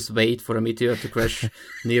 Let's just wait for a meteor to crash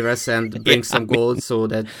near us and bring some gold, so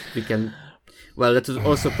that we can. Well, that would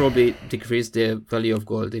also probably decrease the value of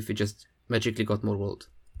gold if we just magically got more gold.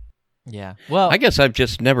 Yeah. Well, I guess I've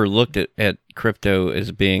just never looked at crypto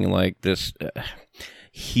as being like this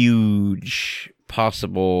huge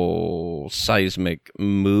possible seismic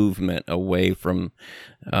movement away from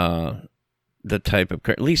the type of,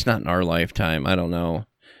 at least not in our lifetime, I don't know,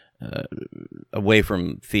 away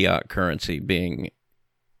from fiat currency being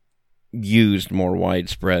used more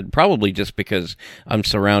widespread, probably just because I'm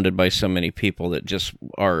surrounded by so many people that just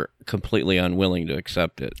are completely unwilling to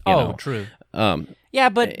accept it. You know? True. Yeah,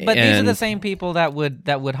 but these are the same people that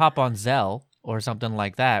would hop on Zelle or something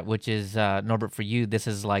like that, which is, Norbert, for you, this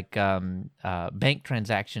is like bank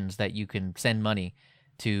transactions that you can send money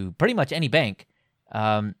to pretty much any bank.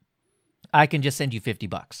 I can just send you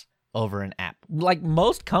 $50 over an app. Like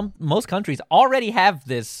most countries already have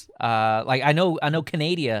this. Like I know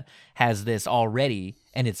Canada has this already,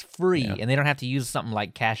 and it's free, and they don't have to use something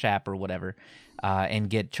like Cash App or whatever, and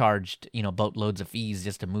get charged, boatloads of fees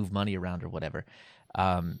just to move money around or whatever.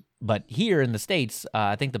 But here in the States,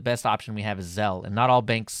 I think the best option we have is Zelle, and not all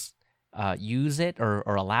banks use it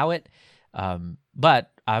or allow it.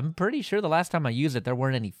 But I'm pretty sure the last time I used it, there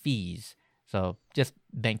weren't any fees. So just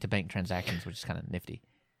bank-to-bank transactions, which is kind of nifty.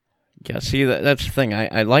 Yeah, see, that's the thing.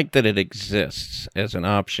 I like that it exists as an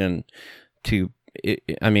option to,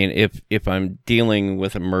 I mean, if I'm dealing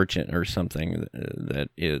with a merchant or something that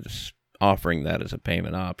is offering that as a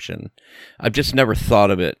payment option, I've just never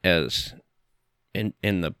thought of it as in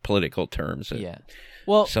the political terms that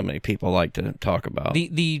so many people like to talk about.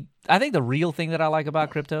 I think the real thing that I like about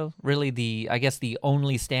crypto, really I guess the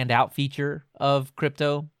only standout feature of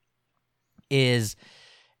crypto is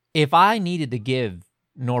if I needed to give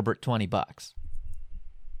Norbert $20,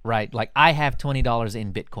 right? Like I have $20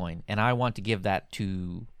 in Bitcoin and I want to give that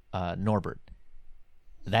to Norbert.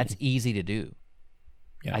 That's easy to do.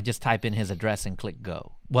 Yeah. I just type in his address and click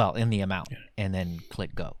go. Well, in the amount, and then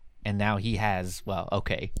click go. And now he has, well,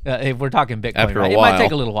 okay. If we're talking Bitcoin, After a right, it while. might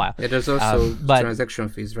take a little while. Yeah, there's also but- transaction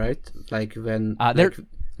fees, right? Like when there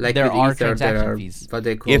like there with are Ether, transaction there are fees. what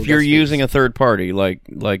they call If you're gas using fees. a third party, like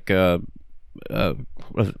what's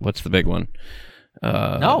the big one?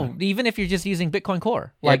 No, even if you're just using Bitcoin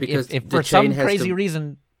Core. Yeah, Like because if the for chain some has crazy to-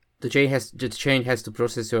 reason, the chain has to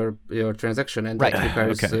process your transaction, and Right. that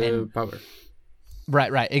requires Okay. power.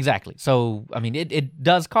 right, exactly. So, I mean, it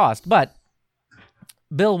does cost. But,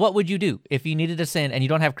 Bill, what would you do if you needed to send, and you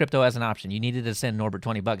don't have crypto as an option, you needed to send Norbert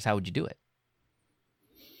 $20, how would you do it?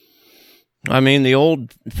 I mean, the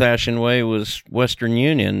old-fashioned way was Western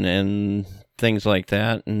Union and things like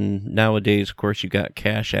that. And nowadays, of course, you got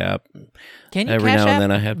Cash App. Can you Every Cash now and App?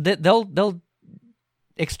 then I have- They'll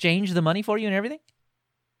exchange the money for you and everything?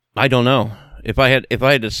 I don't know if I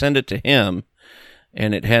had to send it to him,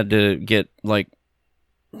 and it had to get like.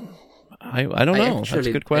 I don't know. That's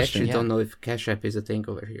a good I question. actually don't know if Cash App is a thing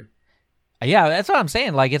over here. Yeah, that's what I'm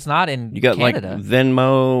saying. Like, it's not in You got Canada. like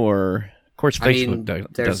Venmo, or of course I Facebook mean, does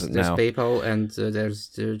it there's now. PayPal, and there's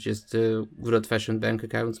just good old-fashioned bank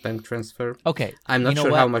accounts, bank transfer. Okay. I'm not you know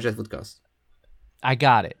sure what? how much that would cost. I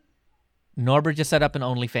got it. Norbert just set up an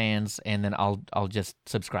OnlyFans, and then I'll just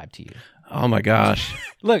subscribe to you. Oh my gosh!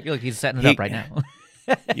 Look, he's setting it up right now.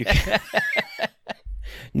 You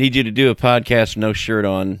need you to do a podcast, no shirt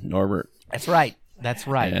on, Norbert, That's right.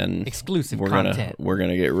 and Exclusive we're content. we're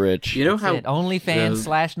gonna get rich. You know That's how it.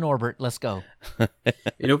 OnlyFans / Norbert. Let's go.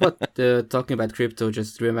 you know what talking about crypto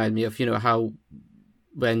just remind me of, you know, how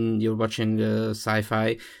when you're watching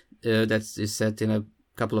sci-fi that is set in a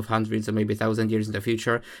couple of hundreds or maybe 1,000 years in the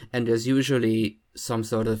future, and there's usually some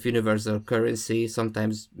sort of universal currency.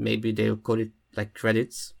 Sometimes maybe they'll call it like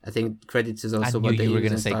credits. I think credits is I also knew what they you were use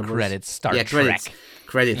going in to say Star Wars. credits. Star Yeah, Trek.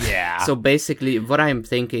 credits. Yeah. So basically what I'm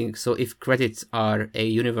thinking, so if credits are a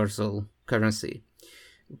universal currency,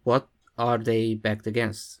 what are they backed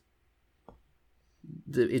against?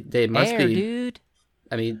 They must Air, be. dude.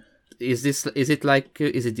 I mean, is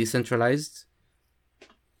it decentralized?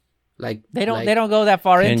 Like They don't go that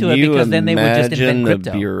far Can into it you because then they would just imagine invent the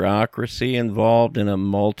crypto. bureaucracy involved in a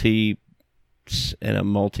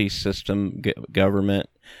multi-system government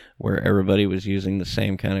where everybody was using the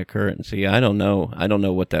same kind of currency? I don't know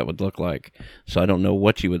what that would look like. So I don't know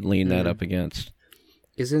what you would lean that up against.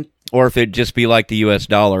 Isn't Or if it'd just be like the US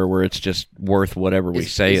dollar where it's just worth whatever we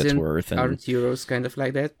say it's isn't- worth. And aren't euros kind of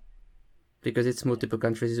like that? Because it's multiple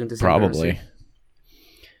countries using the same probably. currency.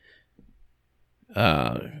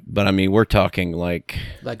 But I mean, we're talking like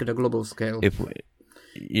Like at a global scale. if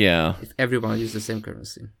Everyone uses the same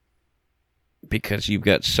currency. because you've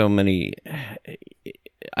got so many.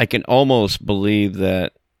 I can almost believe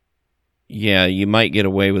that. Yeah, you might get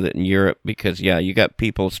away with it in Europe because you got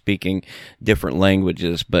people speaking different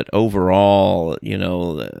languages, but overall, you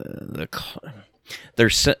know,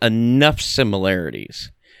 there's enough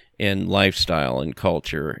similarities in lifestyle and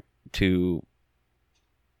culture to.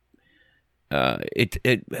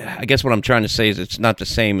 I guess what I'm trying to say is it's not the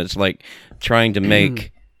same as like trying to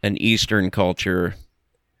make an Eastern culture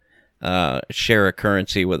share a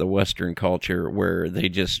currency with a Western culture where they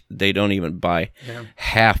don't even buy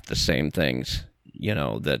half the same things, you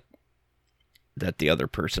know, that the other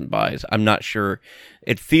person buys. I'm not sure.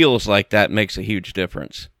 It feels like that makes a huge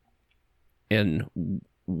difference in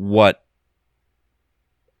what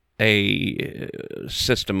a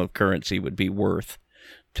system of currency would be worth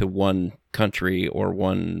to one country or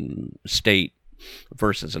one state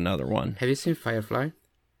versus another one. Have you seen Firefly?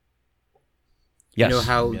 Yes. You know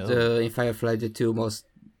how No. in Firefly the two most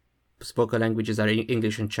spoken languages are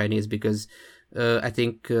English and Chinese because I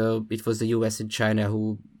think it was the US and China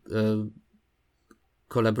who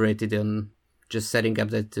collaborated on just setting up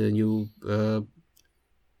that new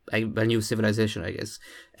civilization, I guess.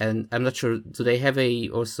 And I'm not sure. Do they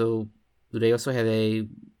also have a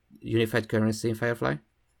unified currency in Firefly?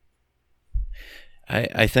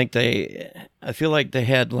 I think I feel like they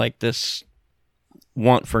had like this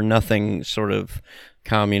want for nothing sort of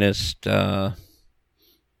communist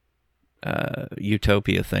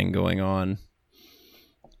utopia thing going on,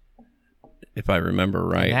 if I remember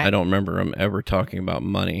right. I don't remember them ever talking about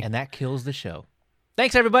money. And that kills the show.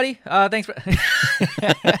 Thanks, everybody. Thanks for...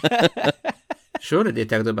 Surely they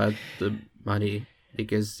talked about the money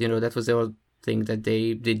because, you know, that was the whole thing that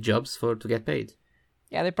they did jobs for to get paid.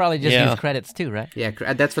 Yeah, they probably just Yeah. use credits too, right? Yeah,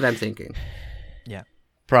 that's what I'm thinking. Yeah.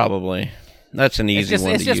 Probably. That's an easy one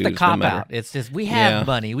to use. It's just a no cop matter. out. It's just we have Yeah.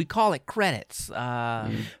 money. We call it credits.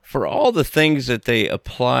 For all the things that they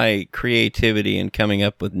apply creativity and coming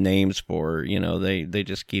up with names for, they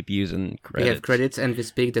just keep using credits. We have credits and we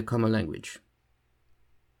speak the common language.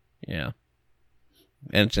 Yeah.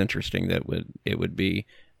 And it's interesting that it would be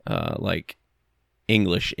like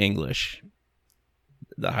English,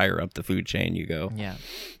 the higher up the food chain you go. Yeah.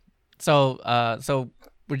 So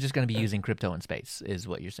we're just going to be using crypto in space, is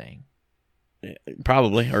what you're saying.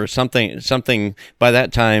 Probably, or something by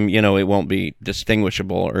that time, it won't be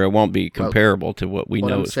distinguishable, or it won't be comparable to what we what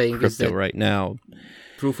know I'm as saying is crypto that right now.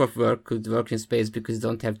 Proof of work could work in space because you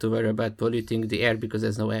don't have to worry about polluting the air because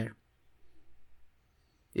there's no air.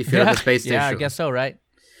 If you're at the space station. Yeah, I guess so, right?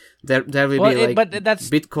 There will be like but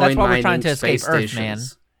that's Bitcoin why we're mining trying to escape space Earth, man.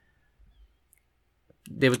 stations.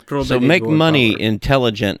 They would probably So make go money cover.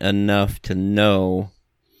 intelligent enough to know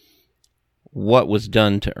what was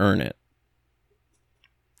done to earn it.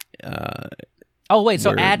 Oh wait, so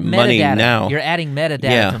Where add money metadata. now- You're adding metadata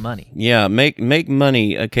Yeah. to money. Yeah, make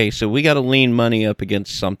money. Okay, so we got to lean money up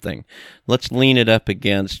against something. Let's lean it up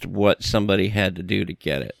against what somebody had to do to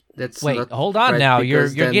get it. That's Wait, not hold on right, now. You're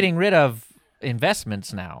because then- getting rid of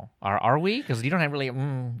investments now. Are we? Because you don't have really.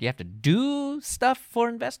 You have to do stuff for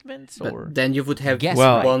investments, or But then you would have Guess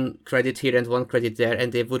Well- one credit here and one credit there,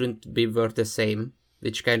 and they wouldn't be worth the same,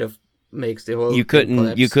 which kind of makes the whole You thing couldn't.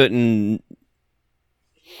 collapse.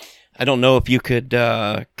 I don't know if you could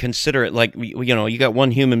consider it like you got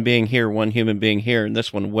one human being here, and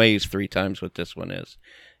this one weighs 3 times what this one is.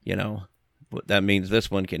 That means this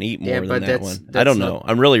one can eat more Yeah, than but that that's- one. I that's don't not- know.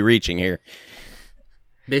 I'm really reaching here.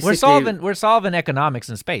 Basically, we're solving economics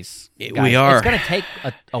in space. We guys. are. It's going to take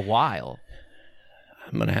a while.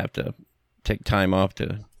 I'm gonna have to take time off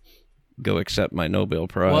to go accept my Nobel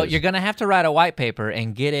Prize. Well, you're going to have to write a white paper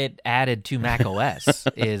and get it added to Mac OS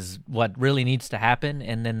is what really needs to happen,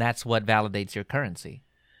 and then that's what validates your currency.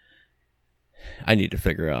 I need to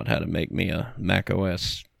figure out how to make me a Mac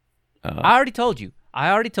OS. I already told you.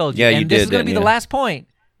 Yeah, and you this did, is going to be didn't the you? last point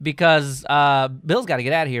because Bill's got to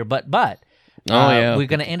get out of here. But yeah. we're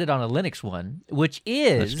going to end it on a Linux one, which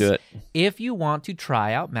is Let's do it. if you want to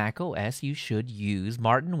try out Mac OS, you should use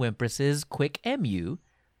Martin Wimpress's QuickEmu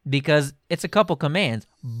because it's a couple commands.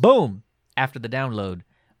 Boom! After the download,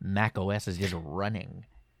 Mac OS is just running.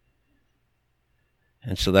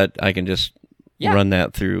 And so that I can just Yeah. run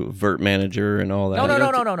that through Vert Manager and all that.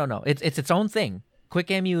 No. It's its own thing.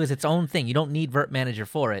 QuickEmu is its own thing. You don't need Vert Manager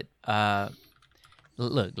for it.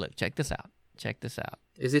 Look, check this out.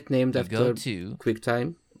 is it named You after go to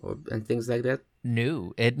QuickTime and things like that?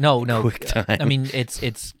 no. QuickTime. I mean, it's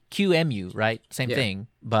QEMU, right? Same Yeah. thing,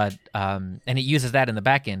 but and it uses that in the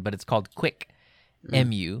back end, but it's called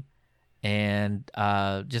QuickEmu, and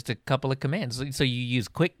just a couple of commands. So you use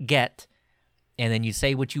quick get, and then you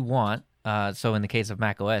say what you want. So in the case of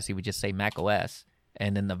Mac OS, you would just say Mac OS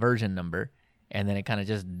and then the version number, and then it kind of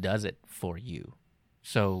just does it for you.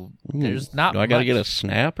 So there's not. Do I got to much. get a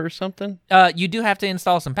snap or something? You do have to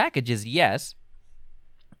install some packages, yes,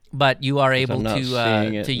 but you are able not to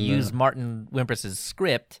seeing it in use the- Martin Wimpress's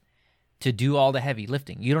script to do all the heavy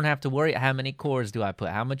lifting. You don't have to worry how many cores do I put,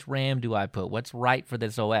 how much RAM do I put, what's right for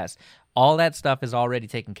this OS. All that stuff is already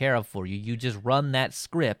taken care of for you. You just run that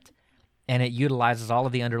script, and it utilizes all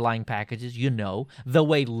of the underlying packages, the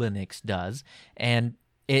way Linux does, and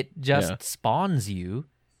it just spawns you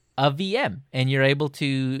a VM, and you're able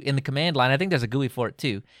to, in the command line, I think there's a GUI for it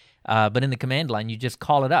too, but in the command line, you just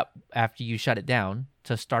call it up after you shut it down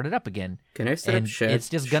to start it up again. Can I set And up shared? it's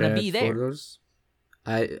just gonna be shared there. Folders?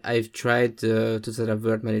 I've tried to set up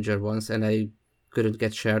Word Manager once, and I couldn't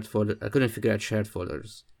get shared folder. I couldn't figure out shared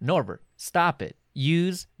folders. Norbert, stop it.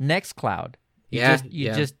 Use Nextcloud. You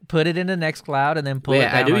Yeah, just put it into Nextcloud and then pull Well, it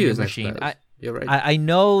yeah, down I do on use your machine. Nextcloud. You're right. I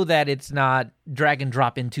know that it's not drag and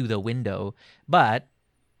drop into the window, but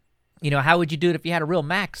how would you do it if you had a real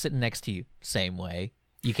Mac sitting next to you? Same way.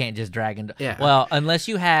 You can't just drag and Yeah. Well, unless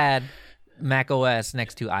you had Mac OS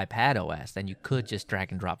next to iPad OS, then you could just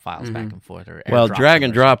drag and drop files back and forth. Or Well, AirDrop drag them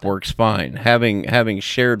and or drop something. works fine. Having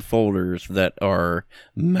shared folders that are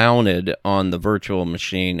mounted on the virtual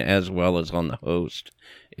machine as well as on the host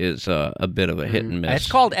is a bit of a hit and miss.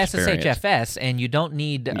 It's called experience. SSHFS, and you don't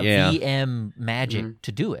need Yeah. VM magic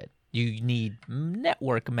to do it. You need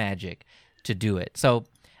network magic to do it. So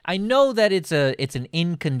I know that it's an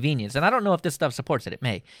inconvenience, and I don't know if this stuff supports it. It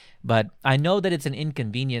may, but I know that it's an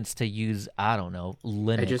inconvenience to use, I don't know,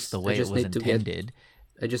 Linux the way it was intended.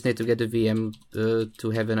 I just need to get the VM to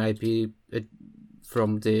have an IP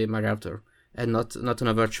from my router, and not on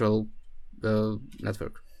a virtual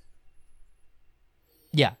network.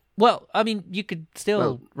 Yeah, Well, I mean, you could still,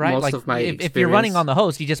 Well, right? most Like, of my if you're running experience- on the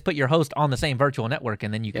host, you just put your host on the same virtual network,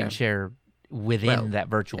 and then you can Yeah. share within Well, that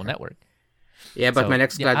virtual network. Yeah, but So, my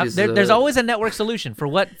next yeah, cloud is there's always a network solution for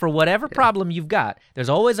whatever problem you've got. There's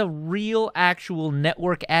always a real, actual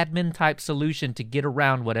network admin type solution to get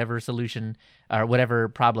around whatever solution or whatever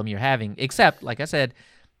problem you're having. Except, like I said,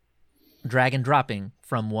 drag and dropping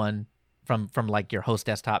from like your host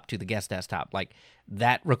desktop to the guest desktop, like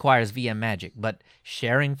that requires VM magic. But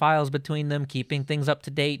sharing files between them, keeping things up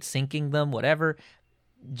to date, syncing them, whatever,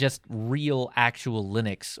 just real, actual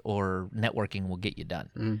Linux or networking will get you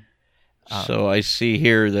done. So I see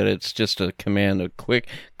here that it's just a command, a quick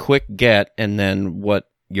get, and then what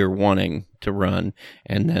you're wanting to run,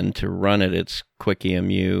 and then to run it, it's quick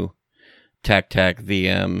emu tac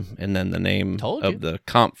VM, and then the name Told you. of the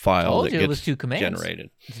comp file Told that you it gets was 2 commands.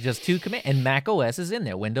 generated. It's just 2 commands, and Mac OS is in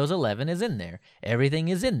there. Windows 11 is in there. Everything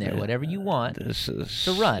is in there. Whatever you want. This is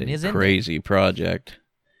To run a is in crazy project,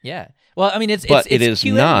 Yeah. Well, I mean, it's but it's it is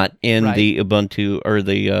QM, not in right? the Ubuntu or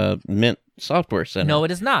the Mint Software Center. No,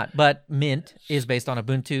 it is not. But Mint is based on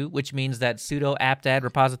Ubuntu, which means that sudo apt-add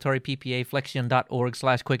repository ppa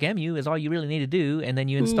flexion.org/quickmu is all you really need to do, and then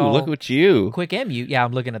you Ooh, install look what you. quickmu. Yeah,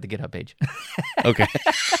 I'm looking at the GitHub page. Okay.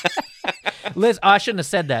 Liz, I shouldn't have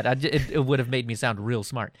said that. It would have made me sound real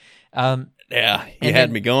smart. Yeah, you And had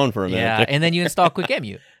then- me going for a minute. Yeah, there. and then you install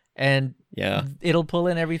quickmu, and Yeah. it'll pull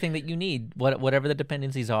in everything that you need, whatever the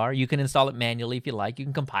dependencies are. You can install it manually if you like. You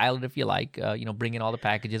can compile it if you like. Bring in all the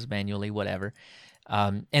packages manually, whatever.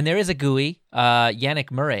 And there is a GUI.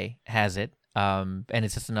 Yannick Murray has it, and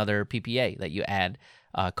it's just another PPA that you add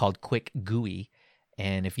called Quick GUI.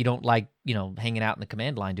 And if you don't like, hanging out in the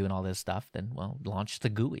command line doing all this stuff, then, well, launch the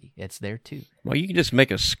GUI. It's there too. Well, you can just make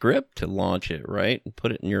a script to launch it, right? And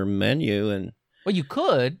put it in your menu and. Well, you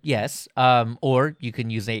could, yes. Or you can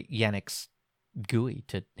use Yannick's GUI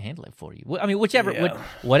to handle it for you. I mean,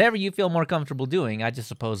 whatever you feel more comfortable doing. I just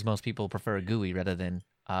suppose most people prefer a GUI rather than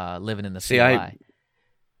living in the See, CLI.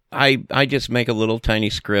 I just make a little tiny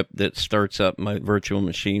script that starts up my virtual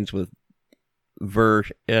machines with versh,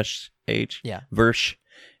 Yeah. versh,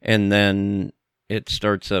 and then it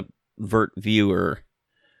starts up Vert Viewer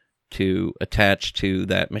to attach to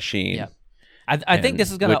that machine. Yeah. I think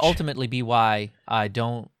this is going to which- ultimately be why I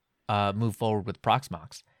don't move forward with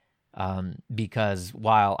Proxmox. Because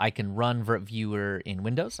while I can run Vert Viewer in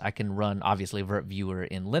Windows, I can run, obviously, Vert Viewer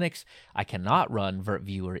in Linux, I cannot run Vert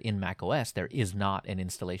Viewer in Mac OS. There is not an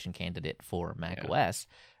installation candidate for Mac OS,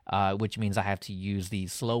 which means I have to use the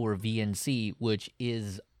slower VNC, which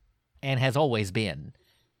is and has always been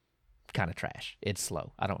kind of trash. It's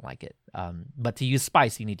slow. I don't like it. But to use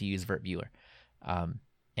Spice, you need to use Vert Viewer.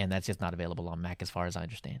 And that's just not available on Mac as far as I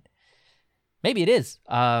understand. Maybe it is.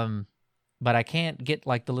 But I can't get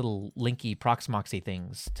like the little linky Proxmoxy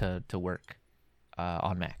things to work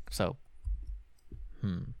on Mac. So,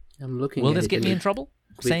 I'm looking. will at this it get and me in it- trouble?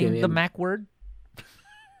 Quick Saying the MM. Mac word?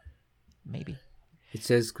 Maybe. It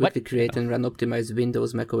says quickly create and run optimized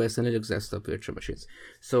Windows, macOS, and Linux desktop virtual machines.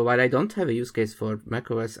 So while I don't have a use case for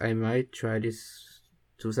macOS, I might try this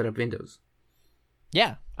to set up Windows.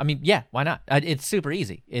 Yeah. I mean, yeah, why not? It's super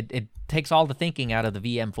easy. It takes all the thinking out of the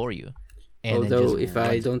VM for you. And then Although just if I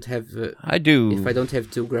runs. don't have I do. if I don't have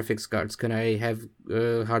 2 graphics cards, can I have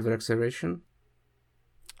hardware acceleration?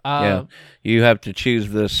 Yeah, you have to choose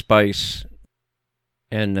the Spice,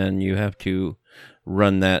 and then you have to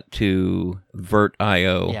run that to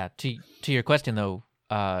Vert.io. Yeah. To your question though,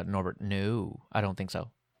 Norbert, no, I don't think so.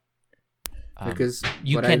 Because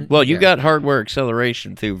you what can- Well, you yeah. got hardware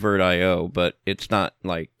acceleration through Vert.io, but it's not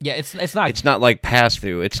like Yeah, it's not. it's not like pass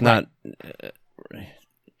through. It's not.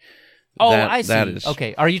 Oh, that- I see. that is-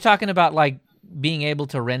 Okay, are you talking about like being able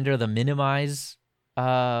to render the minimize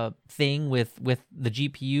thing with the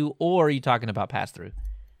GPU, or are you talking about pass through?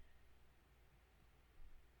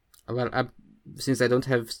 Well, since I don't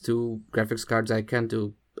have 2 graphics cards, I can't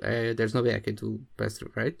do. There's no way I can do pass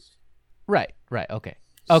through, right? Right. Okay.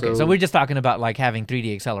 So So- we're just talking about like having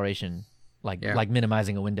 3D acceleration, like Yeah. like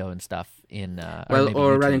minimizing a window and stuff in. Well, maybe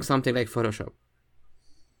or YouTube. running something like Photoshop.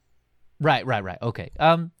 Right. Okay.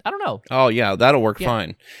 I don't know. Oh yeah, that'll work Yeah.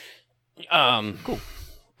 fine. Cool.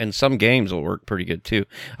 And some games will work pretty good too.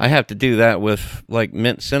 I have to do that with like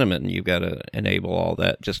Mint Cinnamon. You've got to enable all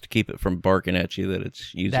that just to keep it from barking at you that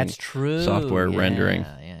it's using That's true. software Yeah, rendering.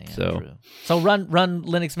 Yeah, So- true. So run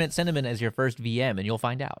Linux Mint Cinnamon as your first VM, and you'll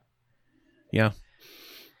find out. Yeah.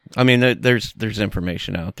 I mean, there's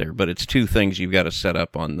information out there, but it's 2 things you've got to set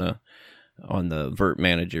up on the Vert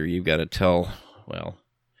Manager. You've got to tell, well,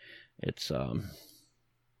 it's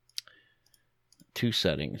 2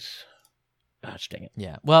 settings. Gosh dang it.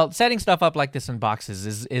 Yeah. Well, setting stuff up like this in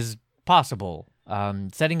boxes is possible.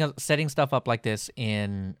 Setting stuff up like this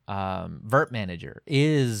in Vert Manager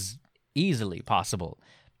is easily possible.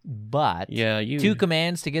 But Yeah, 2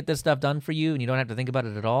 commands to get this stuff done for you, and you don't have to think about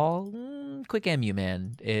it at all. QuickEmu,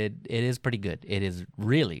 man, it is pretty good. It is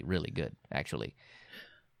really, really good, actually.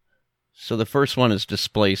 So the first one is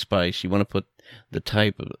display spice. You want to put the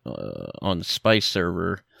type on the spice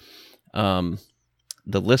server. The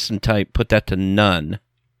listen type, put that to none.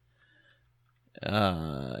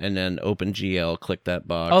 And then OpenGL, click that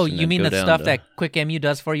box. Oh, and you then mean go the down stuff to- that QuickEmu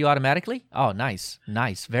does for you automatically? Oh, nice.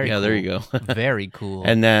 Very Yeah, cool. there you go. Very cool.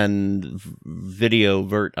 And then video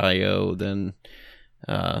Vert.io, then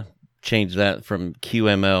change that from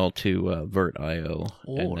QML to Vert.io.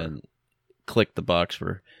 And then click the box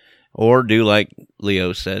for, or do like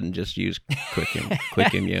Leo said and just use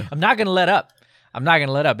QuickEmu. I'm not going to let up.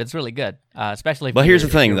 It's really good, especially if But here's the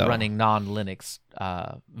if thing, you're though. running non-Linux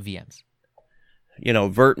VMs. You know,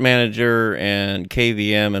 Vert Manager and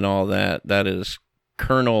KVM and all that, that is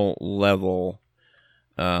kernel level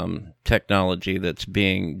technology that's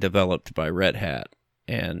being developed by Red Hat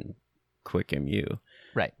and QuickEmu.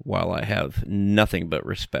 Right. While I have nothing but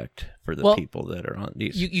respect for the people that are on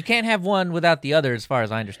these. You can't have one without the other, as far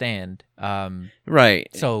as I understand. Right.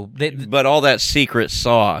 So, but all that secret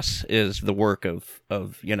sauce is the work of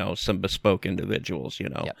some bespoke individuals,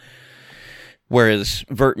 Yep. Whereas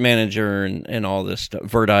Vert Manager and all this stuff,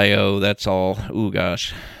 Vert.io, that's all. Ooh,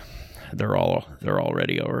 gosh, they're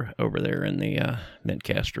already over there in the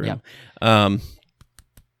Mintcast room. Yep.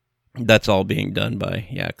 That's all being done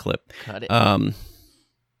by Clip. Cut it.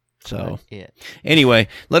 So Cut it. Anyway,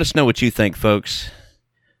 let us know what you think, folks.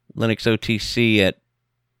 Linux OTC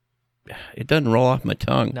it doesn't roll off my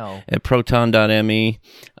tongue. No. At proton.me.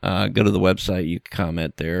 Go to the website. You can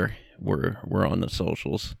comment there. We're on the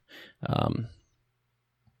socials.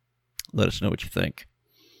 Let us know what you think.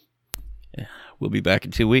 We'll be back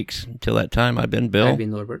in 2 weeks. Until that time, I've been Bill. I've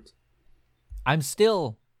been Norbert. I'm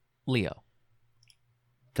still Leo.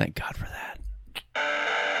 Thank God for that.